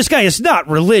 Yeah. Right. This guy is not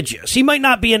religious. He might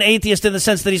not be an atheist in the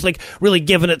sense that he's like really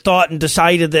given it thought and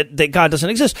decided that God doesn't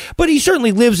exist, but he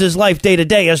certainly lives his life day to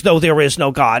day as though there is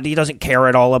no God. He doesn't care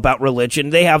at all about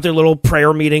religion. They have their little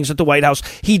prayer meetings at the White House.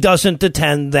 He doesn't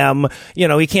attend them. You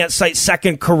know, he can't cite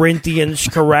 2 Corinthians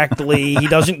correctly. He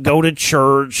doesn't go to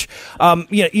church.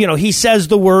 You know, he says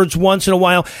the words once in a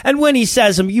while. And when he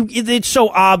says them, it's so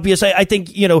obvious. I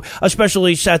think, you know,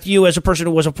 especially Seth, you as a person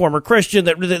who was a former Christian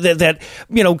that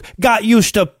you know, got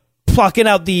used to plucking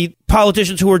out the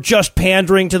politicians who were just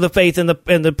pandering to the faith and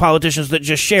the politicians that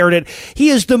just shared it. He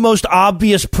is the most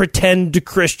obvious pretend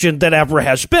Christian that ever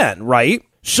has been, right?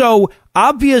 So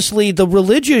obviously the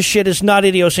religious shit is not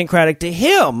idiosyncratic to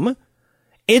him.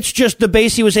 It's just the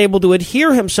base he was able to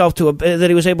adhere himself to, that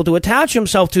he was able to attach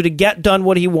himself to get done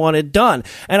what he wanted done.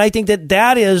 And I think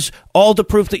that is all the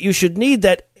proof that you should need,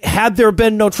 that had there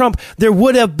been no Trump, there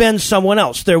would have been someone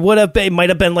else. There would have been, it might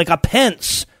have been like a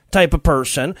Pence type of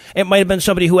person. It might have been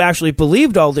somebody who actually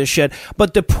believed all this shit,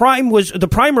 but the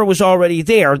primer was already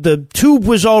there. The tube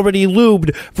was already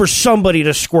lubed for somebody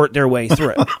to squirt their way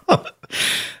through.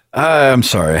 I'm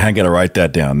sorry, I got to write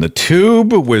that down. The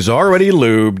tube was already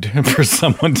lubed for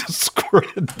someone to squirt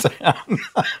it down.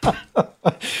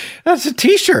 That's a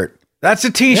t-shirt. That's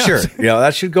a t-shirt. Yeah,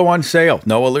 that should go on sale.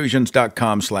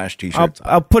 noallusions.com/t-shirts.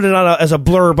 I'll put it on as a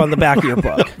blurb on the back of your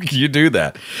book. You do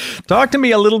that. Talk to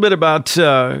me a little bit about,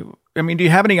 I mean, do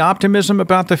you have any optimism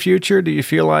about the future? Do you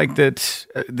feel like that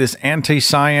this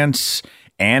anti-science,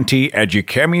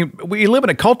 anti-education, I mean, we live in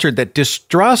a culture that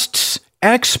distrusts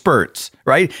experts,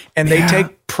 right? And they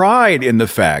take pride in the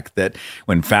fact that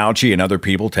when Fauci and other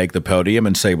people take the podium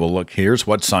and say, well, look, here's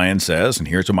what science says, and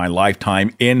here's what my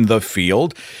lifetime in the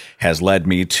field has led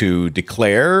me to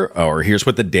declare, or here's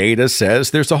what the data says.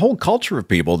 There's a whole culture of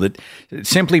people that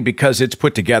simply because it's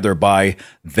put together by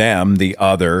them, the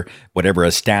other, whatever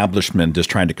establishment is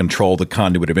trying to control the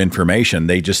conduit of information,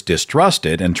 they just distrust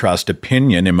it and trust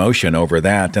opinion, emotion over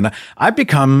that. And I've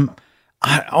become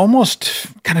almost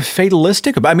kind of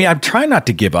fatalistic about. I mean, I'm trying not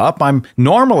to give up. I'm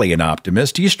normally an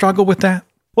optimist. Do you struggle with that?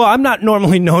 Well, I'm not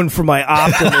normally known for my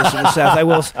optimism, Seth. I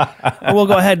will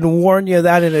go ahead and warn you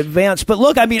that in advance. But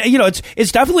look, I mean, you know,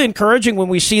 it's definitely encouraging when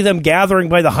we see them gathering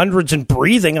by the hundreds and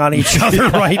breathing on each other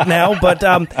right now. But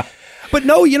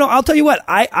no, you know, I'll tell you what,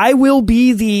 I will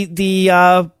be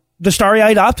the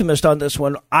starry-eyed optimist on this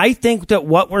one. I think that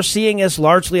what we're seeing is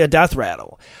largely a death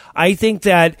rattle. I think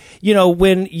that, you know,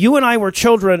 when you and I were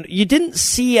children, you didn't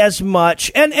see as much,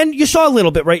 and you saw a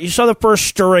little bit, right? You saw the first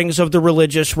stirrings of the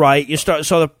religious right. You saw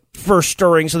the first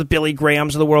stirrings of the Billy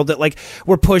Grahams of the world that, like,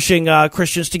 were pushing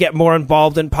Christians to get more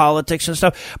involved in politics and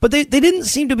stuff. But they didn't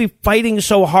seem to be fighting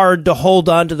so hard to hold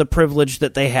on to the privilege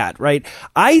that they had, right?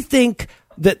 I think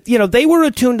that, you know, they were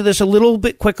attuned to this a little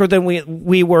bit quicker than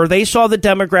we were. They saw the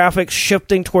demographics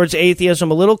shifting towards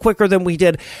atheism a little quicker than we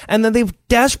did. And then they've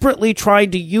desperately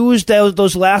tried to use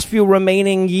those last few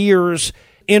remaining years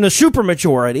in a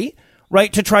supermajority,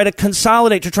 right, to try to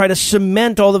consolidate, to try to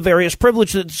cement all the various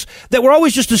privileges that were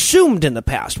always just assumed in the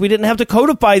past. We didn't have to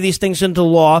codify these things into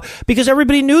law because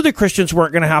everybody knew the Christians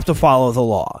weren't going to have to follow the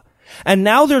law. And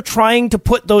now they're trying to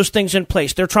put those things in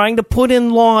place. They're trying to put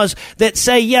in laws that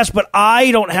say, yes, but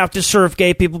I don't have to serve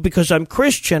gay people because I'm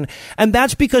Christian. And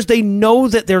that's because they know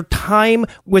that their time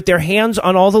with their hands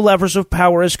on all the levers of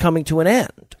power is coming to an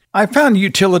end. I found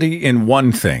utility in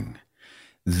one thing.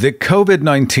 The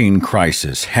COVID-19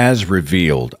 crisis has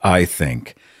revealed, I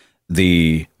think,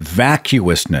 the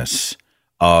vacuousness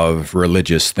of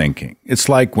religious thinking. It's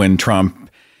like when Trump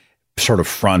sort of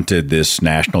fronted this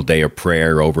National Day of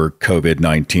Prayer over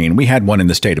COVID-19. We had one in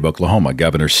the state of Oklahoma,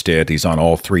 Governor Stitt. He's on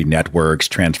all three networks,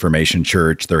 Transformation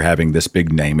Church. They're having this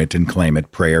big name it and claim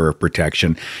it prayer of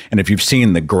protection. And if you've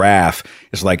seen the graph,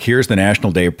 it's like, here's the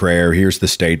National Day of Prayer, here's the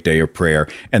State Day of Prayer.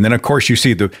 And then, of course, you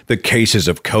see the cases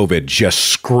of COVID just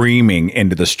screaming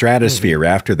into the stratosphere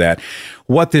after that.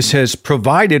 What this has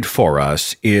provided for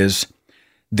us is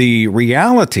the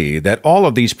reality that all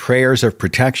of these prayers of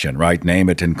protection, right? Name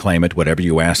it and claim it. Whatever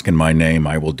you ask in my name,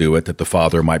 I will do it, that the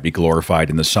Father might be glorified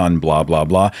in the Son, blah, blah,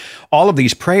 blah. All of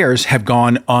these prayers have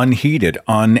gone unheeded,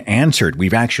 unanswered.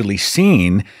 We've actually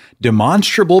seen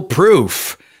demonstrable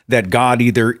proof that God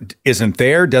either isn't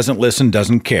there, doesn't listen,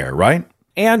 doesn't care, right?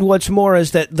 And what's more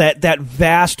is that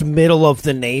vast middle of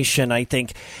the nation, I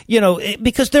think,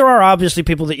 because there are obviously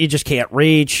people that you just can't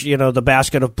reach, the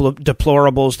basket of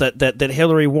deplorables that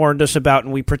Hillary warned us about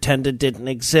and we pretended didn't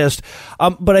exist.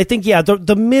 But I think,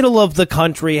 the middle of the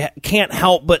country can't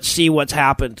help but see what's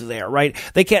happened there, right?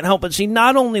 They can't help but see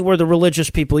not only were the religious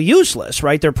people useless,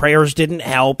 right? Their prayers didn't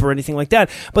help or anything like that,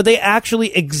 but they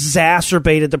actually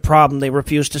exacerbated the problem. They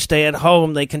refused to stay at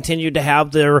home. They continued to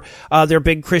have their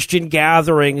big Christian gatherings.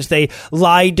 They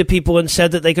lied to people and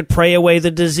said that they could pray away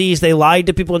the disease. They lied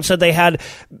to people and said they had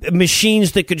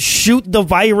machines that could shoot the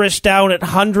virus down at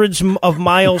hundreds of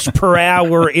miles per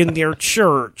hour in their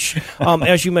church.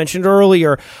 As you mentioned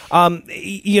earlier,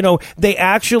 they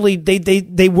actually,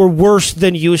 they were worse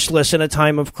than useless in a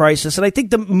time of crisis. And I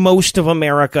think that most of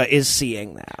America is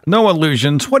seeing that. No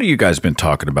illusions. What have you guys been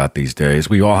talking about these days?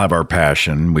 We all have our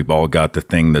passion. We've all got the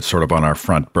thing that's sort of on our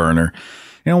front burner.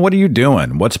 What are you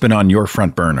doing? What's been on your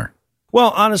front burner?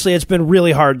 Well, honestly, it's been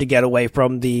really hard to get away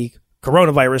from the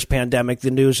coronavirus pandemic. The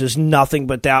news is nothing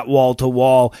but that wall to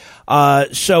wall.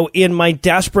 So in my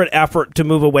desperate effort to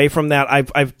move away from that,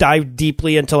 I've dived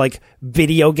deeply into like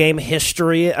video game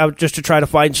history just to try to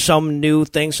find some new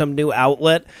thing, some new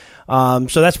outlet. So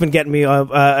that's been getting me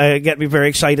very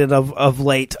excited of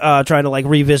late, trying to like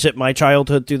revisit my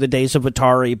childhood through the days of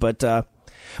Atari. But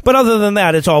other than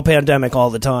that, it's all pandemic all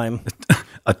the time.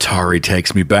 Atari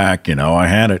takes me back. I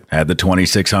had the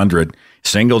 2600.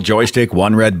 Single joystick,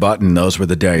 one red button. Those were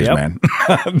the days, man.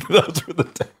 Those were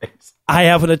the days. I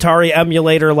have an Atari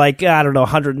emulator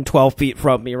 112 feet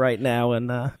from me right now,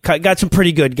 and got some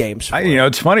pretty good games.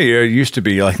 It's funny. It used to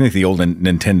be, I think the old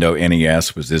Nintendo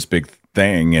NES was this big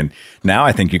thing, and now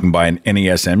I think you can buy an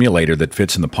NES emulator that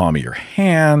fits in the palm of your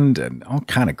hand and all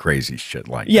kind of crazy shit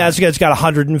like that. Yeah, it's got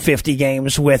 150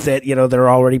 games with it, that are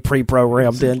already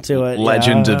pre-programmed into it.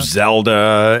 Legends of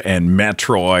Zelda and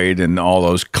Metroid and all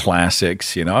those classics.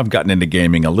 I've gotten into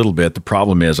gaming a little bit. The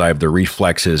problem is I have the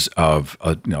reflexes of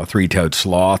a three-toed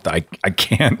sloth. I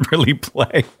can't really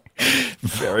play.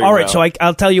 All right, so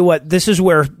I'll tell you what. This is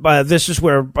where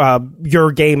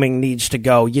your gaming needs to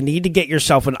go. You need to get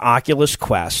yourself an Oculus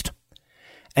Quest,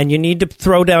 and you need to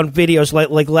throw down videos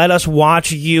like let us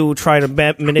watch you try to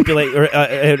manipulate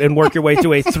and work your way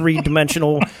through a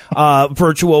three-dimensional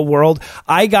virtual world.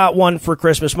 I got one for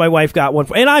Christmas. My wife got one,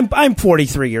 and I'm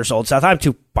 43 years old, Seth. I'm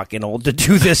too fucking old to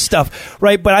do this stuff,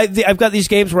 right? But I've got these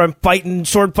games where I'm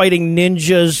sword fighting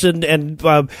ninjas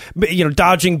and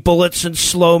dodging bullets in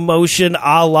slow motion,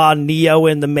 a la Neo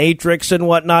in the Matrix and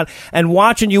whatnot. And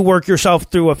watching you work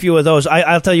yourself through a few of those,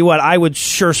 I'll tell you what, I would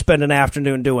sure spend an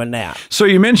afternoon doing that. So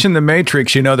you mentioned the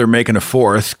Matrix. They're making a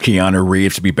fourth. Keanu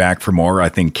Reeves to be back for more. I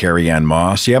think Carrie-Anne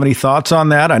Moss. Do you have any thoughts on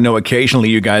that? I know occasionally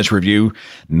you guys review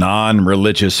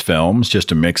non-religious films just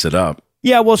to mix it up.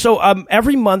 Yeah, well, so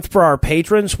every month for our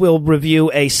patrons, we'll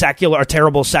review a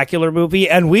terrible secular movie,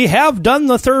 and we have done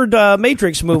the third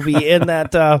Matrix movie in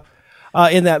that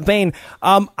vein.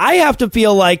 I have to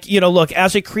feel like, look,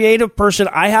 as a creative person,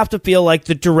 I have to feel like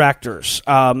the directors,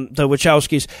 the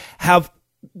Wachowskis, have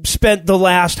spent the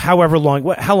last however long,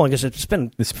 how long is it? It's been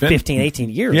 15,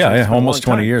 18 years. Yeah, almost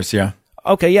 20 years, yeah.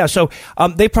 Okay, yeah, so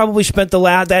they probably spent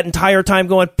that entire time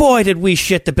going, boy, did we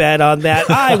shit the bed on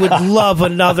that. I would love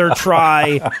another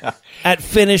try at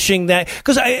finishing that.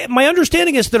 Because my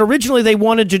understanding is that originally they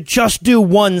wanted to just do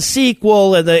one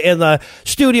sequel, and the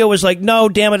studio was like, no,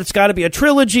 damn it, it's got to be a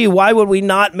trilogy. Why would we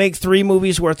not make 3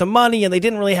 movies worth of money? And they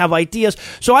didn't really have ideas.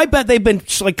 So I bet they've been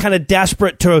kind of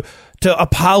desperate to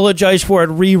apologize for it,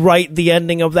 rewrite the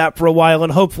ending of that for a while,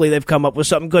 and hopefully they've come up with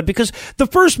something good, because the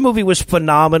first movie was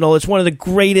phenomenal. It's one of the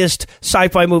greatest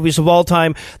sci-fi movies of all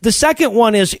time. The second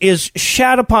one is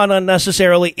shat upon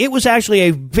unnecessarily. It was actually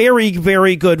a very,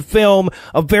 very good film,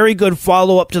 a very good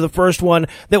follow-up to the first one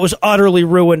that was utterly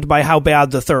ruined by how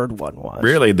bad the third one was.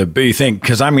 Really, the big thing,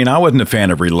 because I wasn't a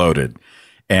fan of Reloaded.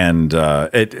 And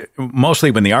it mostly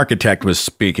when the architect was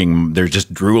speaking, there's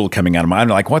just drool coming out of my. I'm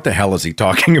like, what the hell is he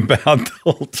talking about the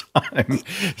whole time?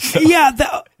 So. Yeah,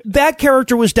 that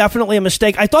character was definitely a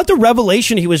mistake. I thought the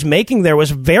revelation he was making there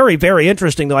was very, very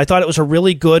interesting, though. I thought it was a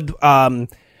really good, from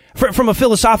a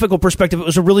philosophical perspective, it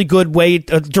was a really good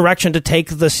direction to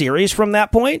take the series from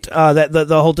that point. That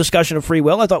the whole discussion of free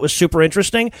will, I thought was super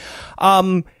interesting.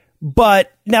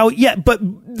 But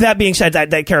that being said,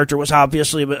 that character was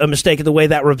obviously a mistake. The way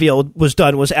that reveal was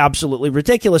done was absolutely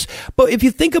ridiculous. But if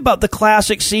you think about the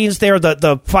classic scenes there,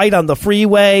 the fight on the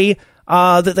freeway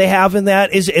that they have in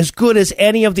that is as good as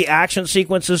any of the action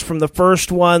sequences from the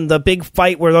first one. The big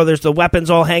fight where there's the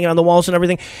weapons all hanging on the walls and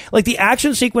everything. Like, the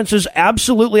action sequences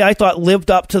absolutely, I thought,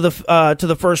 lived up to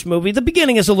the first movie. The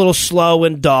beginning is a little slow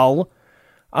and dull,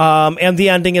 and the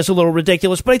ending is a little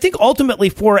ridiculous. But I think ultimately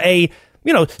for a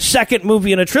second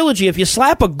movie in a trilogy, if you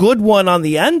slap a good one on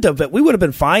the end of it, we would have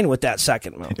been fine with that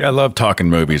second movie. Yeah, I love talking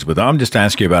movies, but I'm just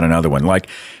asking you about another one. Like,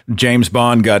 James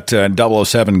Bond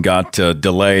 007 got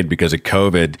delayed because of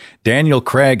COVID. Daniel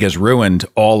Craig has ruined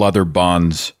all other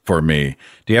Bonds for me.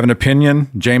 Do you have an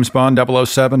opinion? James Bond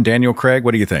 007, Daniel Craig,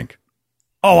 what do you think?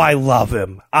 Oh, I love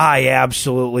him. I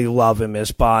absolutely love him as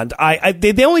Bond.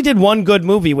 They only did one good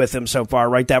movie with him so far,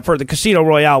 right? That for the Casino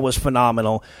Royale was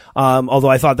phenomenal. Although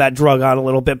I thought that drug on a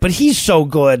little bit, but he's so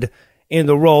good in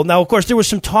the role. Now, of course, there was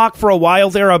some talk for a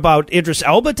while there about Idris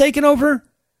Elba taking over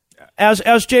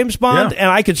as James Bond, and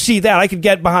I could see that. I could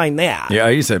get behind that.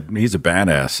 Yeah, he's a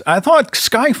badass. I thought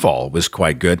Skyfall was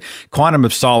quite good. Quantum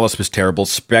of Solace was terrible.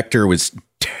 Spectre was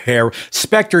terrible.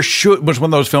 Spectre was one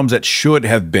of those films that should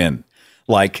have been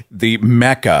like the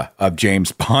Mecca of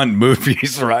James Bond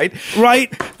movies, right?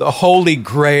 Right. The holy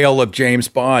grail of James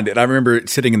Bond. And I remember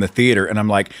sitting in the theater and I'm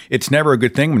like, it's never a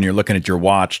good thing when you're looking at your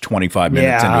watch 25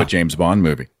 minutes into a James Bond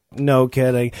movie. No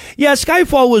kidding. Yeah,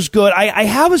 Skyfall was good. I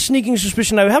have a sneaking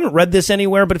suspicion. I haven't read this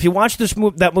anywhere, but if you watch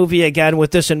that movie again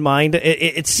with this in mind,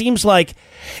 it seems like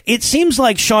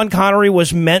Sean Connery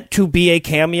was meant to be a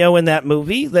cameo in that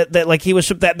movie.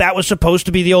 That was supposed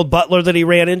to be the old butler that he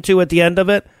ran into at the end of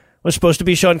it. Was supposed to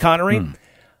be Sean Connery.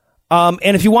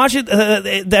 And if you watch it,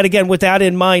 that again, with that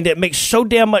in mind, it makes so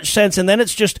damn much sense. And then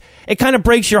it kind of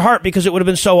breaks your heart because it would have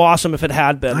been so awesome if it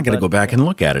had been. I got to go back and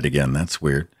look at it again. That's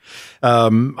weird. All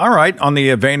right. On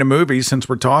the vein of movies, since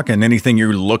we're talking, anything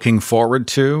you're looking forward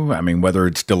to? I mean, whether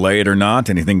it's delayed or not,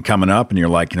 anything coming up and you're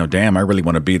like, damn, I really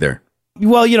want to be there.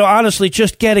 Well, honestly,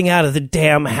 just getting out of the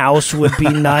damn house would be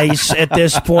nice at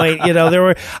this point.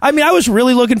 I was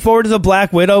really looking forward to the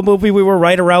Black Widow movie. We were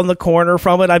right around the corner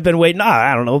from it. I've been waiting,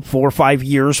 4 or 5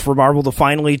 years for Marvel to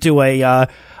finally do a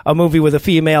movie with a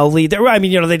female lead.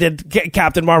 They did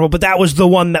Captain Marvel, but that was the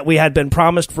one that we had been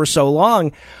promised for so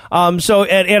long. And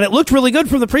it looked really good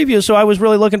from the preview, so I was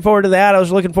really looking forward to that. I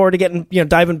was looking forward to getting,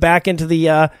 diving back into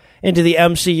the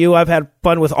MCU. I've had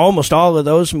fun with almost all of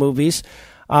those movies.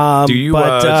 Do you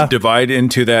divide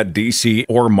into that DC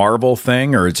or Marvel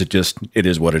thing, or is it just, it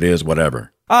is what it is,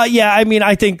 whatever? I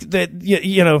think that,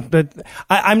 that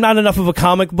I'm not enough of a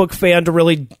comic book fan to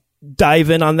really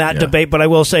dive in on that debate, but I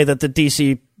will say that the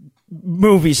DC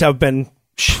movies have been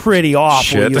pretty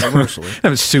awful universally.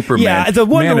 That was Superman. Yeah, the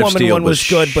Wonder Woman one was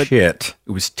good, but it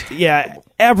was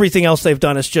everything else they've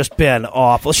done has just been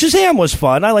awful. Shazam was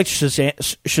fun. I liked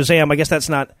Shazam. I guess that's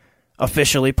not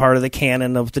officially part of the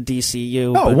canon of the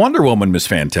DCU. Oh, Wonder Woman was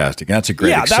fantastic. That's a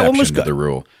great exception to the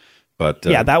rule. But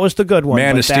that was the good one.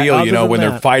 Man of Steel, when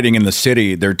they're fighting in the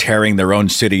city, they're tearing their own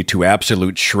city to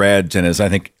absolute shreds. And as I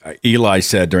think Eli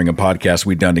said during a podcast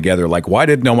we'd done together, like, why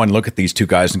did no one look at these two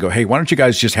guys and go, hey, why don't you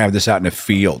guys just have this out in a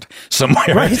field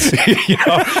somewhere? Right.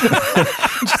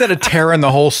 Instead of tearing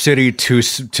the whole city to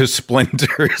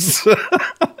splinters.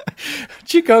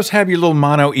 You guys have your little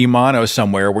mano a mano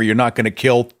somewhere where you're not going to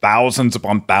kill thousands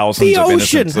upon thousands of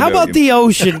innocent civilians. How about the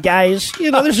ocean, guys?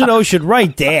 There's an ocean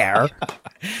right there.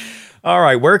 All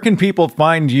right, where can people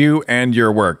find you and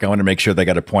your work? I want to make sure they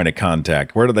got a point of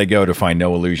contact. Where do they go to find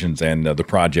No Illusions and the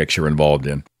projects you're involved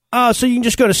in? So you can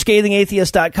just go to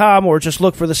scathingatheist.com or just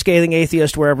look for The Scathing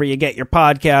Atheist wherever you get your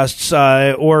podcasts.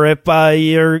 Or if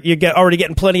you're already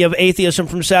getting plenty of atheism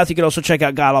from Seth, you can also check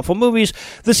out God Awful Movies,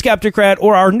 The Skeptocrat,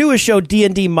 or our newest show,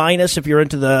 D&D Minus, if you're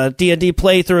into the D&D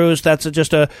playthroughs. That's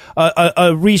just a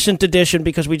recent addition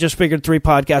because we just figured 4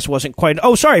 podcasts wasn't quite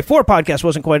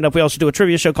enough. We also do a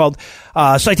trivia show called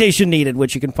Citation Needed,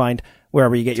 which you can find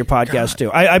wherever you get your podcasts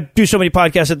too. I do so many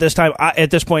podcasts at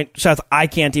this point, Seth, I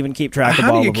can't even keep track of all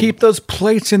of them. How do you keep those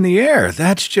plates in the air?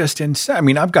 That's just insane. I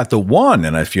mean, I've got the one,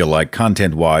 and I feel like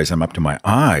content-wise, I'm up to my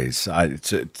eyes.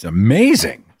 It's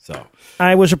amazing. So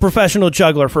I was a professional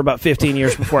juggler for about 15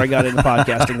 years before I got into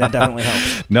podcasting. That definitely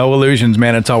helps. No illusions,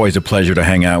 man. It's always a pleasure to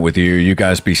hang out with you. You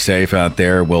guys be safe out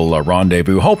there. We'll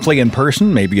rendezvous, hopefully in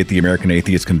person, maybe at the American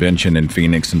Atheist Convention in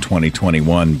Phoenix in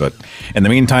 2021. But in the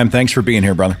meantime, thanks for being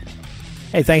here, brother.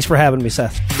 Hey, thanks for having me,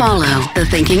 Seth. Follow The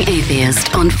Thinking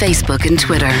Atheist on Facebook and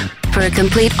Twitter for a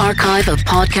complete archive of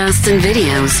podcasts and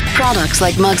videos, products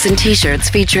like mugs and t-shirts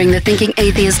featuring the Thinking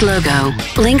Atheist logo,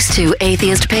 links to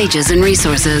atheist pages and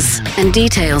resources, and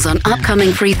details on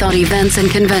upcoming Free Thought events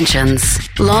and conventions.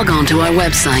 Log on to our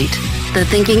website,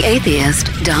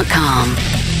 thethinkingatheist.com.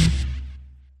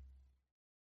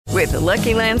 With the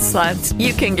Lucky Land Slots,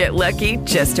 you can get lucky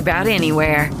just about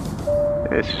anywhere.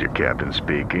 This is your captain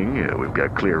speaking. We've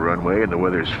got clear runway and the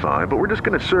weather's fine, but we're just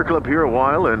going to circle up here a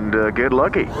while and get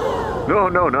lucky.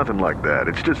 No, nothing like that.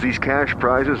 It's just these cash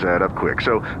prizes add up quick.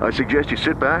 So I suggest you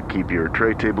sit back, keep your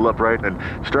tray table upright, and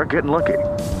start getting lucky.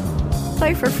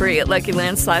 Play for free at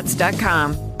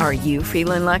LuckyLandSlots.com. Are you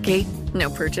feeling lucky? No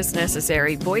purchase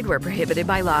necessary. Void where prohibited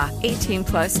by law.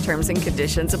 18+ terms and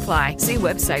conditions apply. See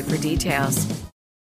website for details.